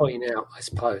 Worth pointing out, I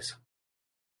suppose.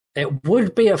 It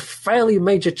would be a fairly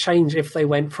major change if they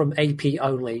went from AP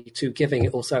only to giving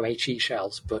it also HE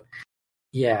shells, but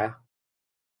yeah.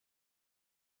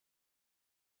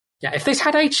 Yeah, if this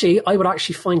had HE, I would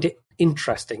actually find it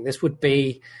interesting. This would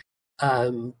be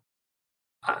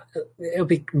it would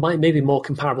be maybe more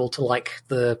comparable to like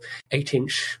the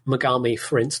 8-inch Megami,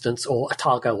 for instance, or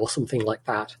Atago or something like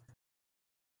that.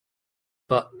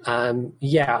 But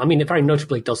it very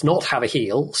notably does not have a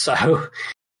heel, so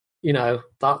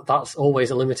that's always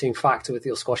a limiting factor with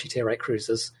your squashy tier 8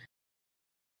 cruisers.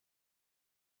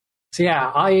 So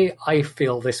yeah, I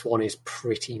feel this one is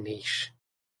pretty niche.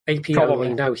 AP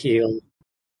only, no heel.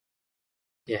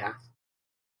 Yeah.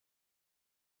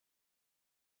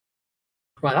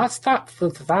 Right, that's that for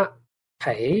that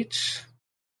page.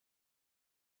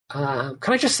 Can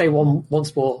I just say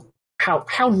once more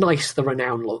how nice the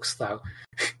Renown looks, though?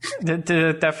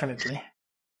 Definitely.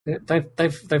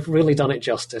 They've really done it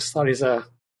justice. That is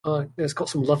it's got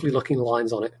some lovely looking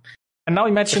lines on it. And now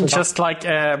imagine just like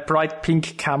a bright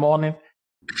pink cam on it.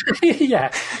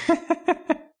 Yeah.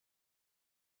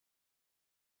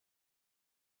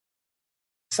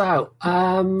 So,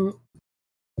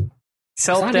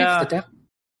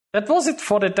 that was it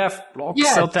for the dev blog.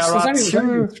 Yeah, so there are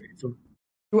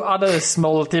two other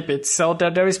small tidbits. So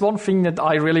there is one thing that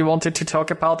I really wanted to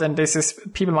talk about, and this is,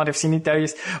 people might have seen it. There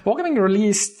is Wargaming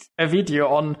released a video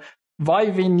on why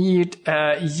we need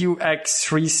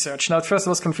UX research. Now, at first I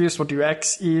was confused what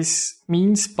UX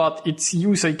means, but it's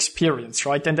user experience,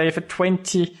 right? And they have about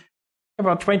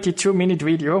 22-minute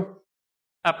video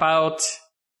about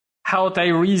how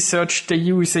they research the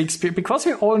user experience, because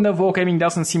we all know Wargaming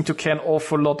doesn't seem to care an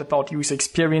awful lot about user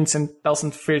experience and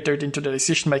doesn't filter it into the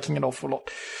decision making an awful lot.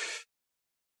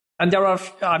 And there are,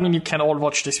 you can all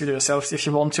watch this video yourselves if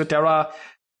you want to. There are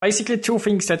basically two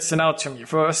things that stand out to me.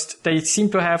 First, they seem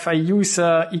to have a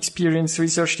user experience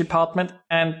research department,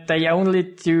 and they only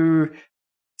do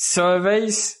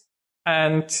surveys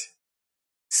and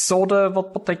sort of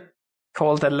what they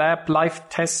call the lab live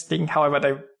testing, however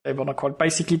they want to call it.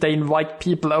 Basically, they invite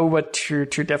people over to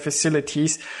their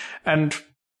facilities and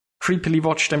creepily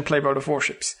watch them play World of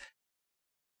Warships.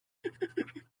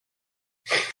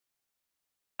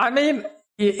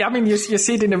 I mean, you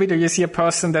see it in the video. You see a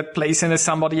person that plays and there's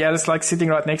somebody else like sitting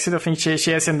right next to her. I think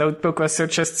she has a notebook or so,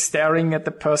 just staring at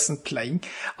the person playing.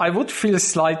 I would feel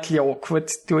slightly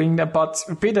awkward doing that, but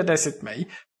be that as it may.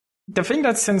 The thing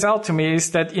that stands out to me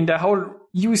is that in the whole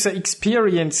user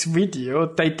experience video,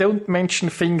 they don't mention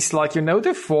things like,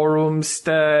 the forums,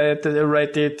 the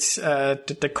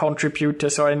Reddit, the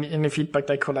contributors or any feedback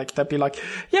they collect. They'd be like,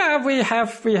 yeah, we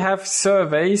have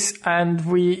surveys and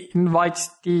we invite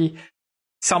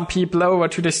some people over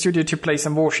to the studio to play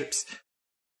some warships.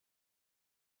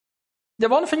 The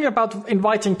one thing about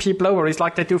inviting people over is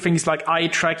like they do things like eye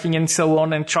tracking and so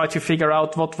on and try to figure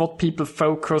out what people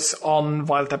focus on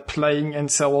while they're playing and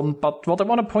so on. But what I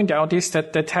want to point out is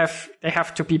that they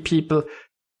have to be people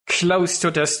close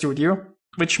to their studio,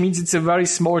 which means it's a very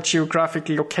small geographic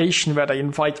location where they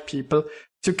invite people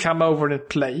to come over and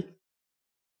play.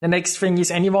 The next thing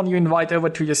is anyone you invite over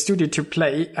to your studio to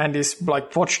play and is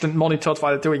like watched and monitored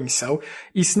while doing so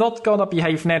is not gonna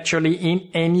behave naturally in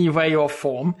any way or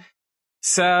form.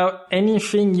 So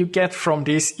anything you get from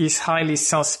this is highly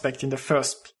suspect in the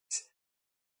first place.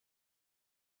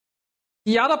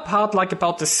 The other part, like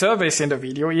about the surveys in the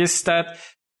video, is that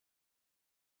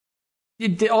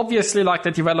obviously, like,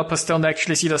 the developers don't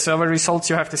actually see the survey results.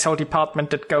 You have this whole department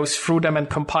that goes through them and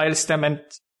compiles them and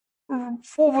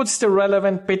forwards the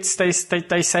relevant bits. They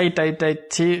say they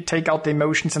take out the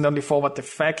emotions and only forward the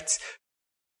facts.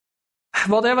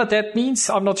 Whatever that means,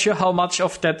 I'm not sure how much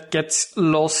of that gets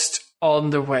lost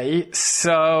on the way.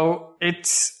 So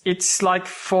it's like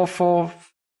for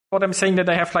what I'm saying, that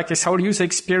they have like this whole user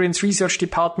experience research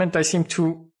department. They seem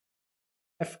to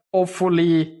have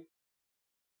awfully,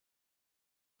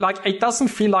 like, it doesn't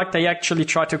feel like they actually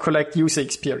try to collect user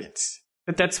experience.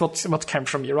 But that's what came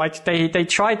from me, right? They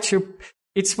try to,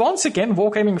 it's once again,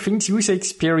 Wargaming thinks user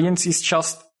experience is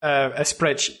just a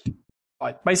spreadsheet.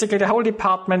 Right? Basically, the whole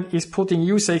department is putting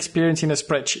user experience in a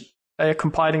spreadsheet. They are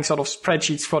compiling sort of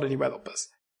spreadsheets for the developers.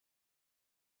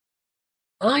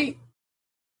 I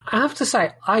have to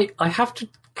say, I have to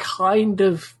kind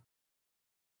of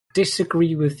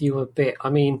disagree with you a bit. I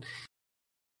mean,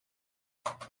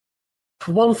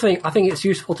 for one thing, I think it's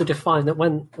useful to define that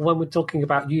when we're talking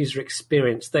about user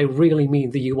experience, they really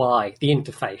mean the UI, the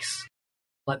interface,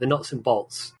 like the nuts and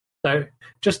bolts. So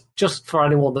just for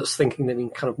anyone that's thinking they mean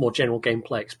kind of more general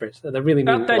gameplay experience, they really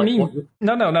mean...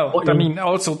 No. I mean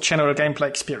also general gameplay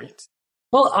experience.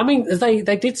 Well, I mean, they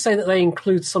did say that they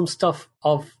include some stuff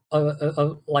of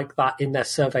like that in their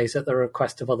surveys at the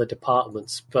request of other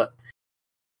departments, but...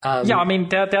 yeah, I mean,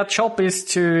 their job is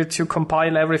to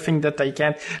compile everything that they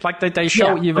can. Like they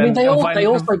show even. I mean, they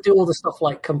also do all the stuff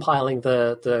like compiling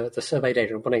the survey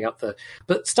data and putting up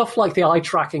but stuff like the eye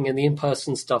tracking and the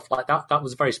in-person stuff like that. That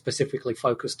was very specifically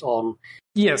focused on.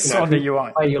 Yes, on the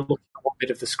UI. How you're looking at one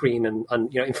bit of the screen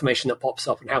and information that pops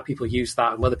up and how people use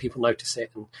that and whether people notice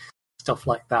it and stuff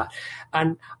like that.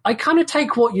 And I kind of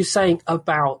take what you're saying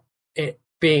about it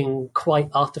being quite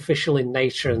artificial in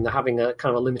nature and having a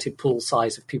kind of a limited pool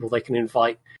size of people they can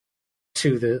invite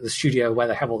to the studio where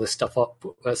they have all this stuff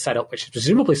set up, which is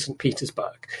presumably St.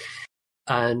 Petersburg.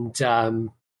 And,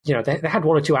 they had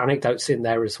one or two anecdotes in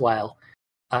there as well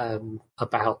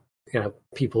about,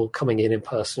 people coming in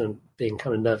person and being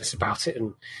kind of nervous about it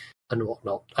and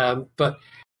whatnot.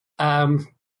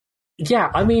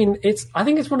 Yeah, I mean, I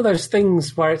think it's one of those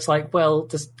things where it's like, well,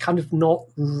 there's kind of not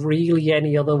really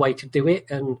any other way to do it.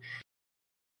 And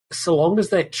so long as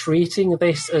they're treating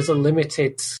this as a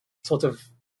limited sort of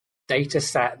data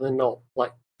set, they're not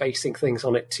like basing things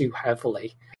on it too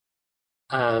heavily.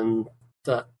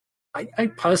 That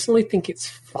I personally think it's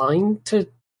fine to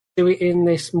do it in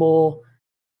this more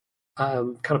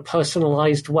kind of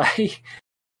personalized way.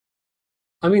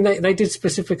 I mean, they did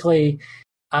specifically...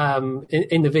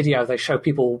 in the video, they show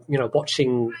people,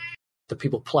 watching the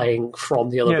people playing from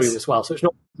the other room as well. So it's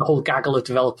not the whole gaggle of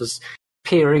developers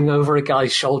peering over a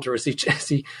guy's shoulder as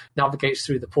he navigates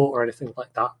through the port or anything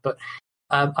like that. But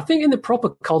I think in the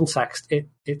proper context,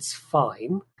 it's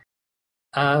fine,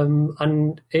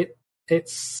 and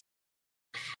it's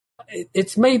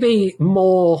maybe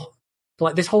more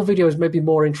like this whole video is maybe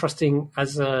more interesting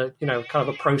as a kind of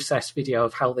a process video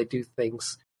of how they do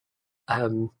things.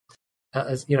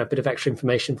 As a bit of extra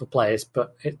information for players,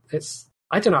 but it's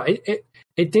I don't know.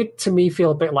 It did to me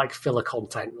feel a bit like filler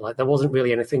content. Like there wasn't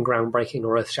really anything groundbreaking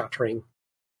or earth-shattering,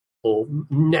 or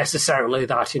necessarily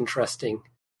that interesting.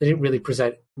 They didn't really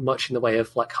present much in the way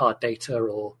of like hard data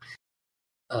or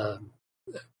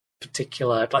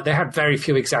particular. Like they had very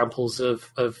few examples of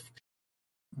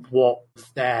what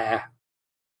their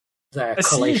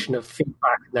collation of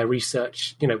feedback and their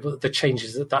research. The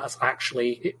changes that's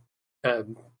actually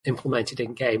implemented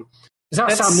in game. Is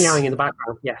that sound meowing in the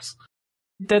background? Yes.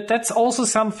 That's also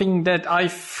something that I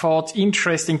thought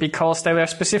interesting, because they were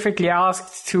specifically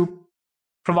asked to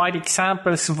provide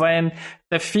examples when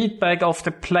the feedback of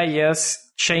the players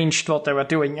changed what they were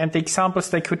doing. And the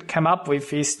examples they could come up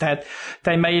with is that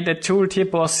they made a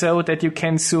tooltip or so that you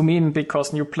can zoom in,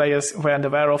 because new players weren't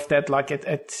aware of that, like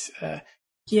at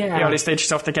the early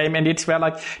stages of the game. And it's where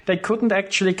like they couldn't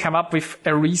actually come up with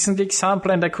a recent example,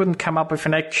 and they couldn't come up with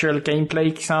an actual gameplay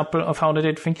example of how they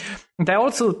did things. And they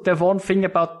also, the one thing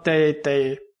about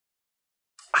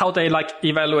how they like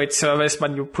evaluate surveys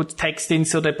when you put text in.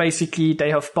 So they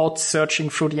have bots searching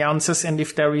through the answers, and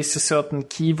if there is a certain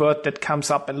keyword that comes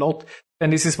up a lot, then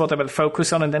this is what they will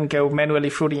focus on, and then go manually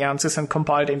through the answers and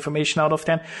compile the information out of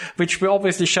them, which we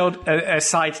obviously showed a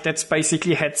site that's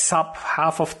basically had sub,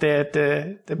 half of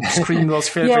the screen was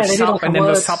filled with sub, like, and then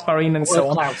the submarine and so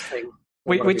on.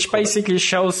 Which basically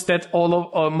shows that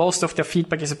most of their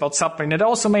feedback is about submarine. It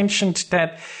also mentioned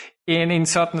that in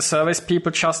certain surveys,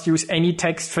 people just use any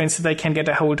text, for instance, they can get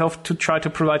a hold of to try to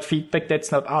provide feedback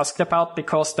that's not asked about,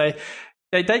 because they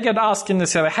get asked in the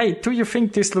survey, hey, do you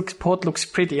think this port looks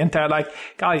pretty? And they're like,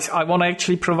 guys, I want to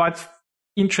actually provide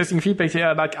interesting feedback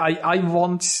here. Like, I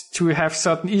want to have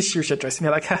certain issues addressed. And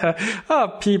they're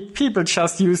like, people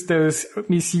just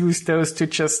misuse those to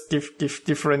just give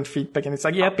different feedback. And it's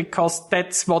like, yeah, because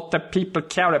that's what the people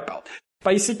care about.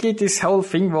 Basically, this whole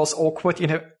thing was awkward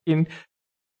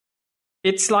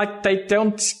it's like they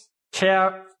don't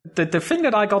care. The thing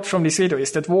that I got from this video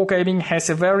is that Wargaming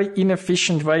has a very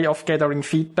inefficient way of gathering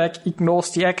feedback, ignores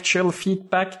the actual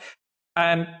feedback,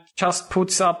 and just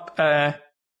puts up,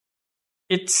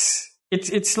 it's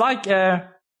like, I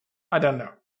don't know,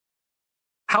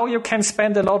 how you can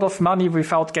spend a lot of money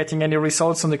without getting any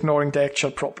results and ignoring the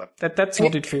actual problem. That's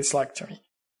what it feels like to me.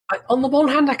 On the one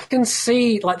hand, I can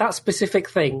see like that specific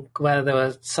thing where they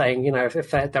were saying,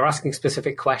 if they're asking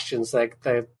specific questions,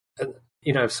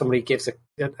 if somebody gives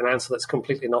an answer that's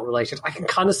completely not related, I can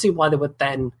kind of see why they would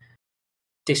then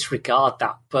disregard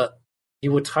that. But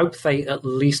you would hope they at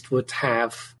least would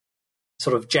have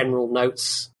sort of general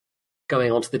notes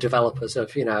going on to the developers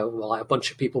of, like a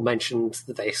bunch of people mentioned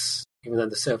this, even though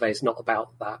the survey is not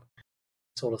about that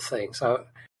sort of thing. So.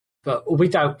 But we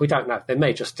don't know. They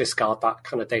may just discard that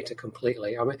kind of data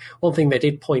completely. I mean, one thing they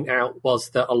did point out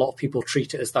was that a lot of people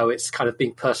treat it as though it's kind of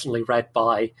being personally read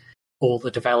by all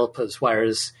the developers,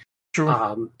 whereas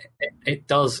it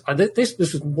does. And this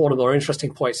is one of the more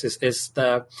interesting points. Is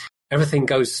everything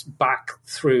goes back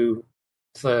through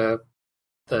the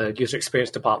user experience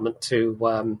department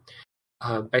to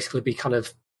basically be kind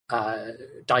of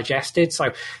digested.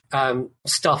 So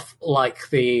stuff like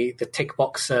the tick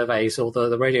box surveys or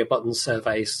the radio button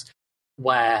surveys,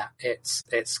 where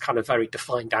it's kind of very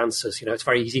defined answers. It's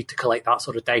very easy to collect that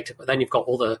sort of data. But then you've got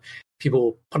all the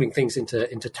people putting things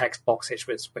into text boxes,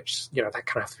 which that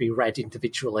kind of have to be read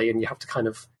individually, and you have to kind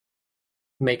of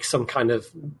make some kind of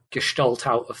gestalt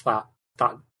out of that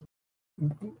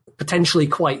potentially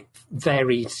quite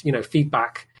varied,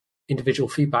 feedback. Individual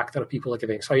feedback that people are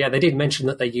giving. So yeah, they did mention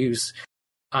that they use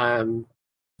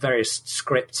various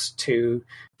scripts to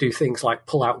do things like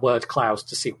pull out word clouds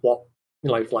to see what,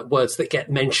 like words that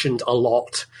get mentioned a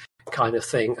lot kind of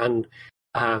thing. And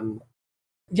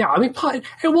yeah, I mean,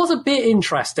 it was a bit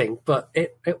interesting, but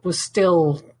it was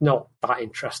still not that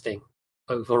interesting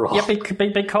overall. Yeah,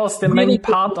 because the main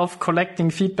part of collecting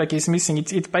feedback is missing.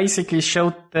 It basically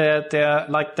showed they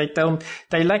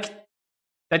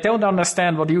don't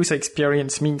understand what user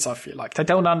experience means, I feel like. They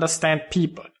don't understand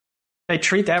people. They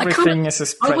treat everything as a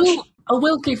spreadsheet. I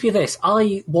will give you this.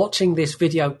 Watching this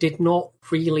video, did not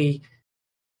really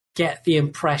get the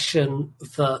impression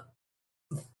that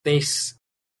this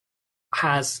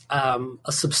has a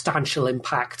substantial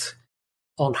impact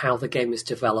on how the game is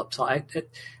developed.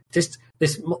 This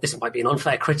might be an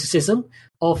unfair criticism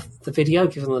of the video,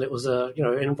 given that it was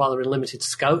in rather limited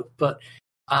scope, but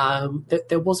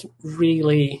there wasn't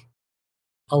really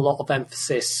a lot of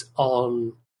emphasis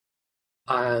on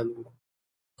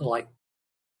like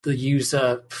the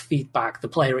user feedback, the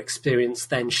player experience,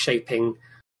 then shaping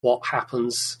what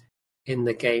happens in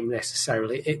the game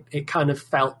necessarily. It kind of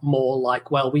felt more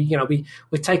like, well, we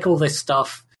take all this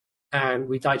stuff and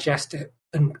we digest it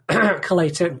and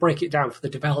collate it and break it down for the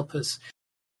developers,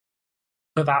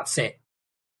 but that's it.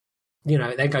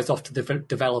 It then goes off to the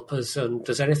developers, and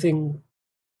does anything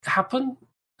happen?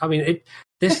 I mean,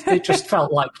 it just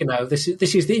felt like, this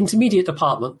is the intermediate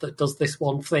department that does this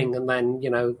one thing, and then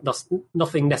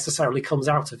nothing necessarily comes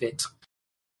out of it.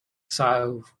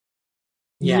 So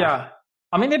yeah.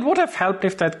 I mean, it would have helped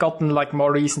if they'd gotten like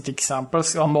more recent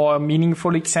examples or more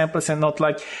meaningful examples and not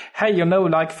like, hey,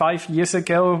 like 5 years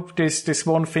ago, this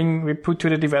one thing we put to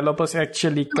the developers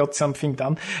actually got something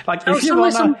done. Like if you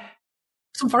want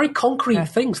some very concrete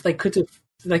things they could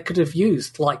have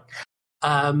used, like,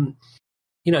 the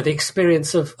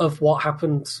experience of what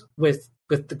happened with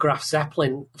the Graf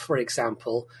Zeppelin, for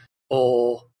example,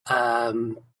 or,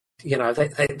 they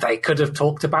could have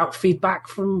talked about feedback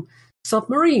from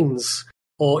submarines.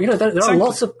 Or, there are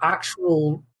lots of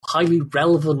actual highly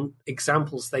relevant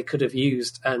examples they could have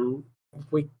used, and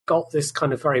we got this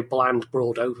kind of very bland,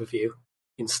 broad overview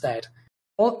instead.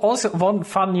 Also, one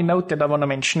funny note that I want to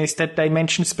mention is that they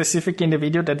mentioned specifically in the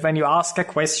video that when you ask a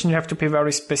question, you have to be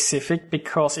very specific,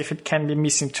 because if it can be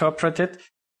misinterpreted.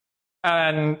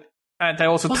 And they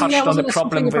also touched on the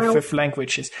problem with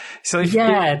languages. So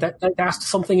they asked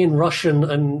something in Russian,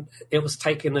 and it was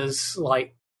taken as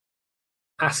like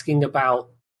asking about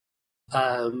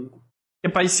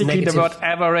basically negative. The word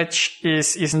average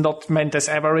is not meant as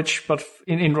average, but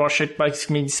in Russia it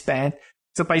basically means bad.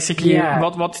 So basically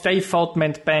what they thought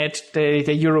meant bad,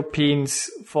 the Europeans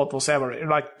thought was average.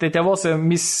 Like there was a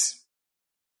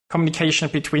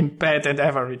miscommunication between bad and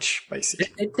average, basically.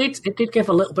 It did give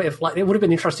a little bit of, like, it would have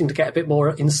been interesting to get a bit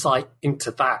more insight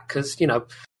into that, because,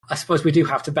 I suppose we do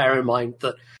have to bear in mind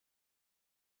that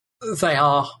they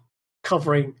are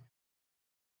covering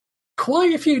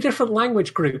quite a few different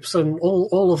language groups, and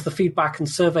all of the feedback and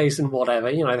surveys and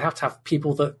whatever. They have to have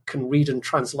people that can read and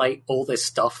translate all this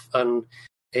stuff, and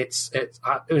it's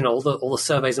all the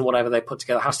surveys and whatever they put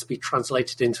together has to be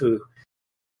translated into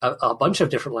a bunch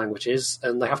of different languages,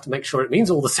 and they have to make sure it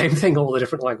means all the same thing, all the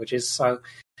different languages. So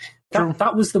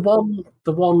that was the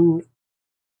one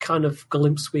kind of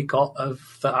glimpse we got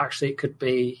of that. Actually, it could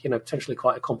be potentially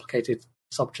quite a complicated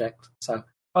subject. So.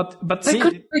 But they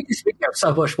could make this video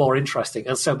so much more interesting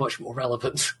and so much more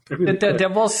relevant. There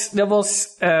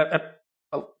was a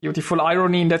beautiful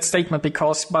irony in that statement,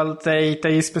 because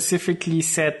they specifically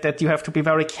said that you have to be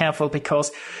very careful,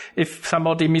 because if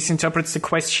somebody misinterprets the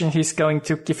question, he's going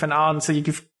to give an answer.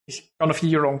 He's going to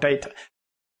feed you wrong data.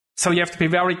 So you have to be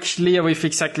very clear with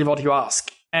exactly what you ask.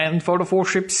 And World of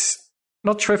Warships,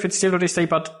 not sure if it's still to this day,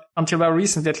 but until very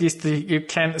recently, at least, you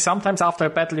can sometimes after a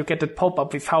battle you get a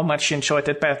pop-up with how much you enjoyed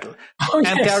that battle,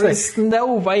 there is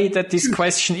no way that this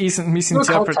question isn't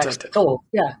misinterpreted. No context at all.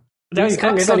 Yeah, there's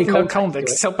absolutely no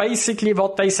context. So basically,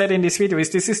 what they said in this video is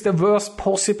this is the worst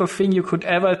possible thing you could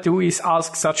ever do, is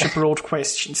ask such a broad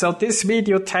question. So this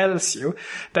video tells you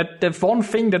that the one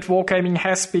thing that Wargaming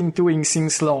has been doing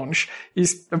since launch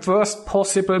is the worst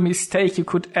possible mistake you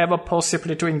could ever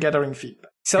possibly do in gathering feedback.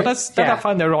 So that I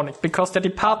find ironic, because the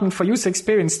Department for User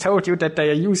Experience told you that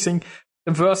they are using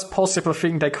the worst possible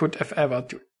thing they could have ever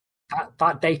done.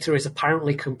 That data is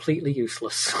apparently completely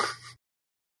useless.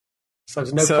 So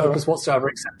there's no purpose whatsoever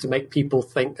except to make people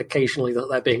think occasionally that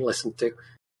they're being listened to.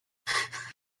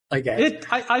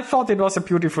 I thought it was a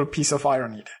beautiful piece of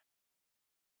irony.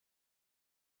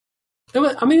 There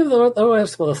were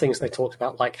some other things they talked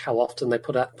about, like how often they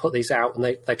put these out, and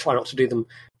they try not to do them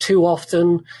too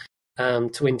often.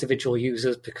 To individual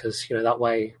users, because that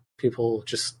way people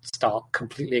just start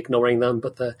completely ignoring them.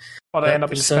 But they end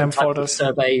up in spam folders.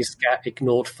 Surveys get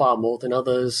ignored far more than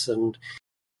others, and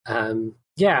so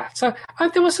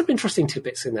there were some interesting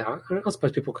tidbits in there. I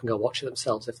suppose people can go watch it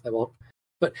themselves if they want.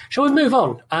 But shall we move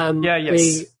on? Yes.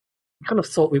 We kind of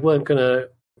thought we weren't going to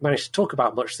manage to talk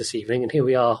about much this evening, and here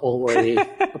we are already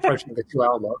approaching the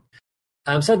 2-hour mark.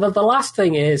 So the last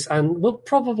thing is, and we'll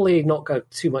probably not go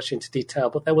too much into detail,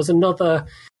 but there was another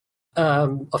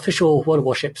official World of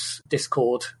Warships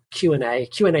Discord Q&A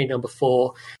number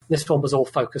 4. This one was all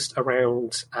focused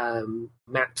around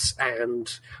maps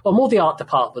and, more the art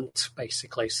department,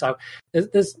 basically. So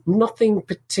there's nothing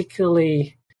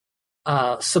particularly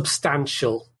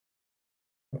substantial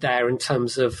there in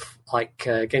terms of like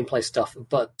gameplay stuff,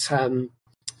 but there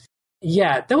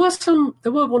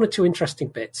were one or two interesting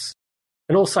bits.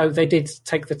 And also, they did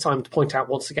take the time to point out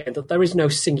once again that there is no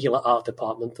singular art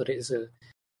department, that it is a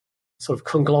sort of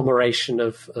conglomeration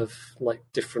of like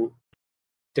different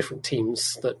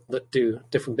teams that do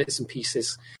different bits and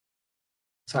pieces.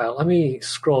 So let me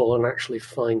scroll and actually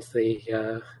find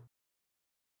the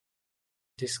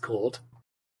Discord.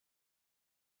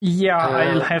 Yeah,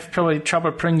 I'll have probably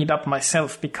trouble bringing it up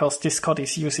myself, because Discord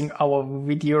is using our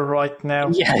video right now.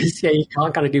 Yes, you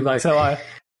can't kind of do both. So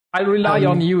I rely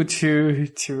on you to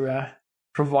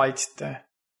provide the.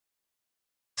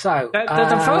 So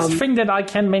the first thing that I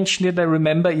can mention that I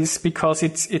remember is because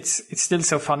it's still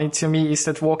so funny to me is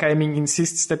that Wargaming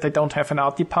insists that they don't have an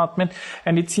art department,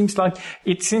 and it seems that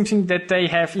they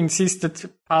have insisted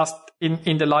past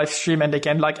in the live stream and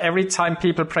again, like every time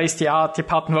people praise the art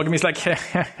department, Wargaming is like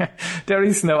there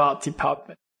is no art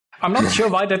department. I'm not sure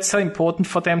why that's so important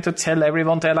for them to tell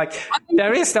everyone. They're like,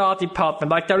 there is the art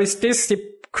department, like there is this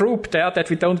group there that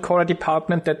we don't call a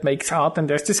department that makes art, and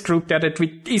there's this group there that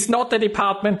is not a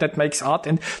department that makes art,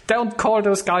 and don't call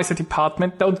those guys a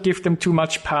department. Don't give them too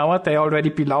much power. They already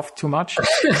beloved too much.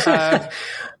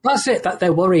 That's it. That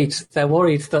they're worried. They're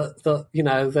worried that you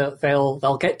know that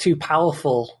they'll get too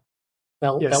powerful.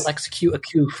 They'll execute a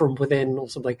coup from within or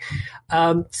something.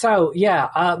 There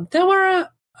were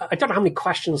I don't know how many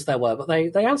questions there were, but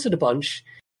they answered a bunch.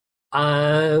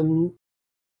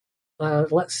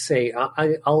 Let's see.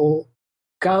 I'll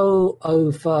go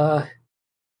over.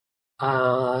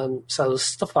 So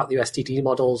stuff about the USDD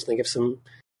models. And they give some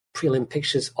prelim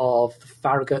pictures of the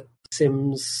Farragut,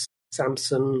 Sims,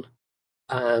 Samson,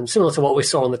 similar to what we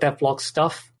saw on the devlog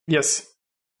stuff. Yes.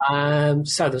 So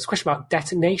there was a question about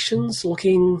detonations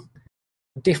looking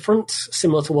different,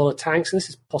 similar to World of Tanks, and this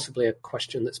is possibly a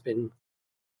question that's been.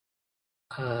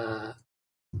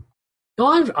 No,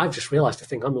 I've just realised a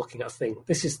thing. I'm looking at a thing.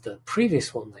 This is the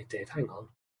previous one they did. Hang on.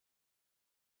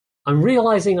 I'm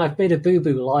realising I've made a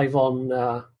boo-boo live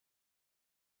on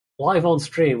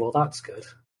stream. Well, that's good.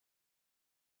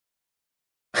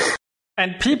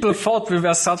 And people thought we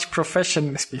were such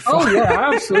professionals before. Oh,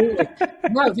 yeah, absolutely.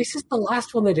 No, this is the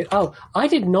last one they did. Oh, I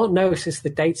did not notice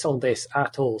the dates on this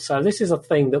at all. So this is a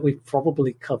thing that we've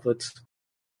probably covered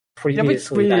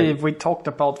previously. Yeah, we talked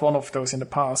about one of those in the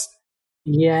past.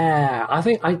 Yeah, I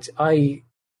think I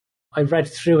read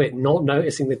through it, not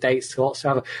noticing the dates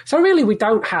whatsoever. So really, we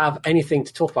don't have anything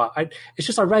to talk about. It's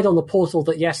just I read on the portal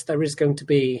that yes, there is going to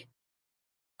be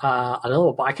another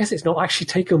one, but I guess it's not actually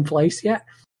taken place yet.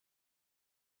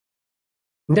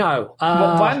 No.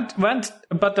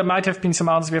 But there might have been some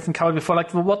answers we haven't covered before.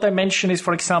 Like what I mentioned is,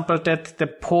 for example, that the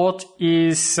port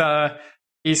is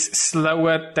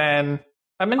slower than.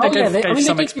 I mean, they gave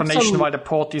some explanation why the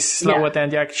port is slower than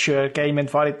the actual game and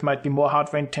why it might be more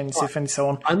hardware intensive and so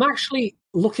on. I'm actually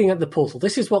looking at the portal.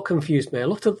 This is what confused me. I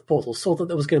looked at the portal, saw that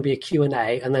there was going to be a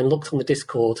Q&A, and then looked on the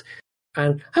Discord,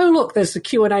 and oh look, there's a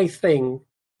Q&A thing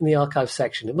in the archive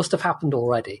section. It must have happened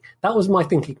already. That was my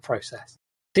thinking process.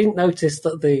 Didn't notice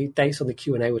that the dates on the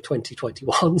Q&A were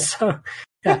 2021. So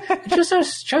yeah, it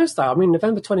just shows that. I mean,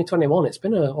 November 2021. It's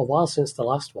been a while since the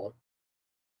last one.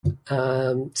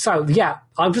 So yeah,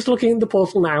 I'm just looking at the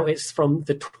portal now. It's from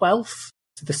the 12th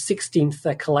to the 16th.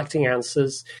 They're collecting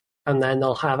answers, and then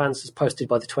they'll have answers posted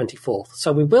by the 24th.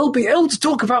 So we will be able to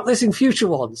talk about this in future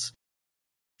ones,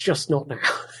 just not now.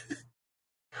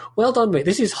 Well done, me.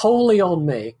 This is wholly on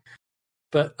me.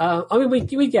 But I mean,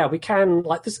 we can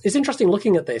like this. It's interesting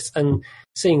looking at this and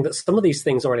seeing that some of these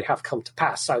things already have come to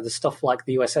pass. So the stuff like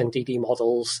the USNDD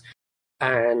models,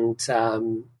 and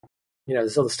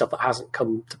there's other stuff that hasn't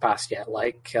come to pass yet,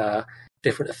 like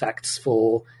different effects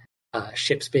for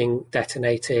ships being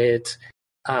detonated,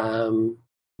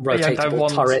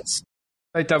 rotatable turrets.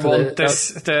 I don't want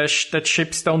that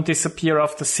ships don't disappear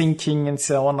after sinking and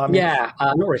so on. I mean, not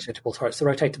rotatable turrets, the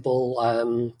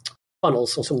rotatable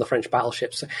funnels on some of the French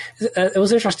battleships. It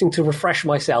was interesting to refresh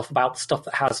myself about stuff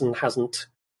that has and hasn't.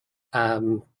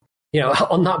 On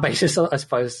that basis, I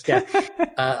suppose,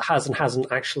 has and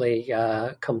hasn't actually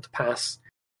come to pass.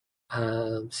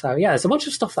 There's a bunch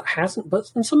of stuff that hasn't, but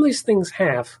some of these things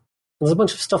have. And there's a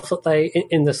bunch of stuff that they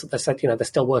said, they're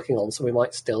still working on, so we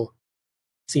might still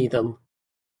see them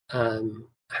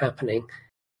happening.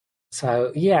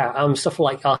 So, stuff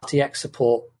like RTX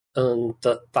support, and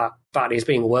that is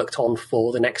being worked on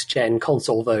for the next-gen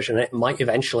console version. It might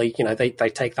eventually, they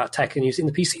take that tech and use it in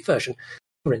the PC version,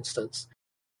 for instance.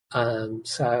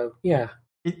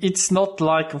 It's not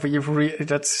like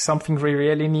that's something we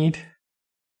really need.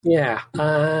 Yeah.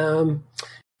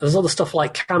 There's other stuff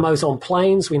like camos on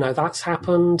planes. We know that's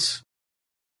happened.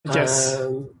 Yes.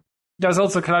 There's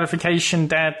also clarification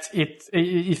that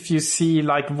if you see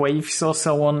like waves or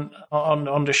so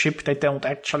on the ship, they don't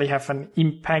actually have an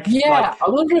impact. Yeah, I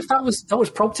wonder if that was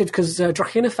prompted because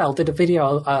Drachinifel did a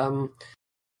video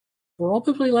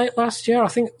probably late last year. I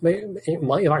think it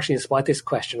might have actually inspired this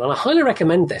question, and I highly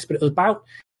recommend this. But it was about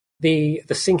the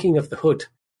sinking of the Hood,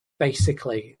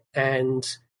 basically, and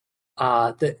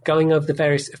going over the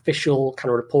various official kind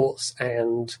of reports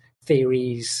and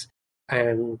theories,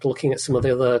 and looking at some of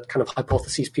the other kind of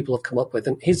hypotheses people have come up with.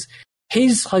 And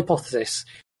his hypothesis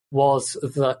was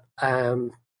that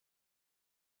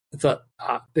that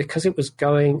because it was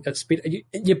going at speed,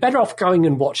 you're better off going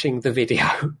and watching the video.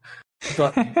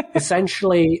 But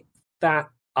essentially, that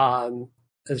the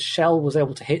shell was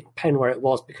able to hit Penn where it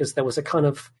was because there was a kind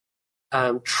of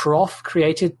trough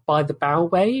created by the bow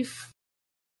wave,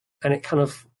 and it kind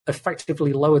of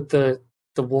effectively lowered the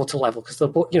water level because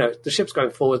the ship's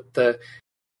going forward, the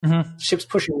ship's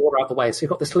pushing water out of the way, so you've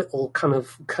got this little kind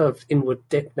of curved inward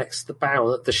dip next to the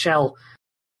bow that the shell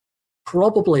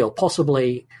probably or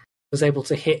possibly was able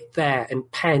to hit there and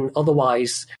Penn.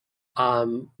 Otherwise,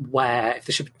 where if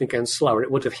the ship had been going slower,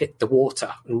 it would have hit the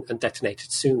water and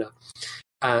detonated sooner.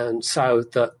 And so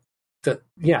that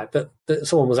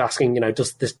someone was asking,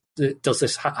 does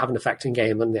this have an effect in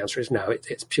game? And the answer is no.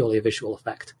 It's purely a visual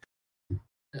effect.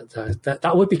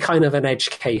 That would be kind of an edge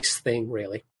case thing,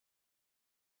 really.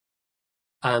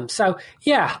 There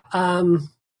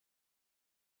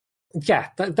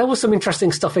was some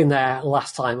interesting stuff in there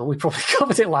last time, and we probably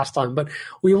covered it last time, but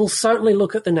we will certainly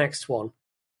look at the next one.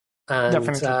 And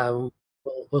Definitely.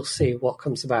 We'll see what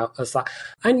comes about as that.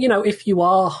 And, if you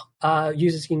are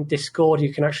using Discord,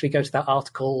 you can actually go to that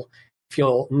article. If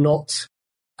you're not,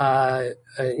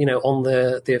 on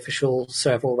the official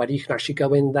server already, you can actually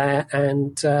go in there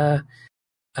and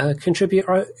contribute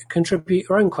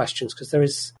your own questions, because there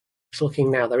is, just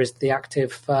looking now, there is the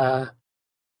active, maps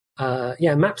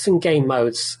and game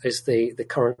modes is the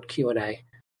current Q&A.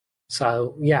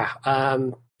 So,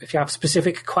 if you have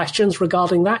specific questions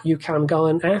regarding that, you can go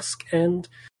and ask and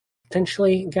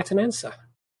potentially get an answer.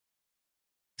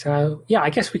 So, I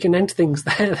guess we can end things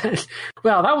there then.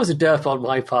 Well, that was a derp on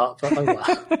my part, but oh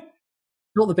well.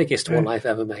 Not the biggest one I've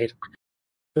ever made,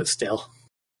 but still.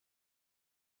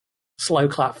 Slow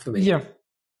clap for me. Yeah.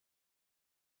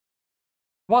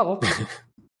 Well,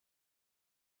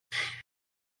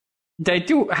 they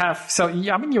do have,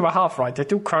 you were half right. They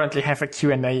do currently have a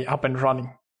Q&A up and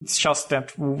running. It's just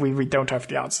that we don't have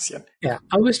the answers yet. Yeah,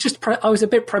 I was a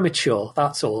bit premature.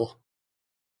 That's all.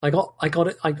 I got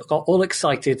all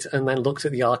excited and then looked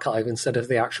at the archive instead of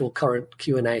the actual current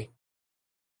Q&A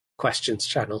questions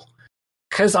channel,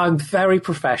 because I'm very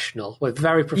professional. We're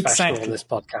very professional on this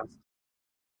podcast.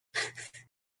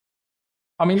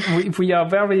 I mean, we are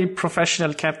very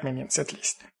professional cat minions, at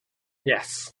least.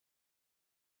 Yes.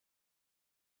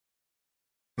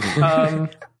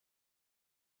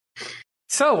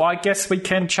 So I guess we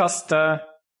can just end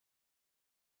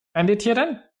it here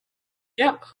then.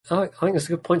 Yeah, I think that's a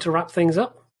good point to wrap things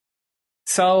up.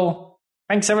 So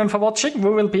thanks everyone for watching. We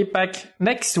will be back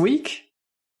next week.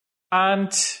 And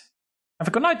have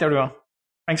a good night, everyone.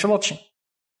 Thanks for watching.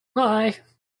 Bye.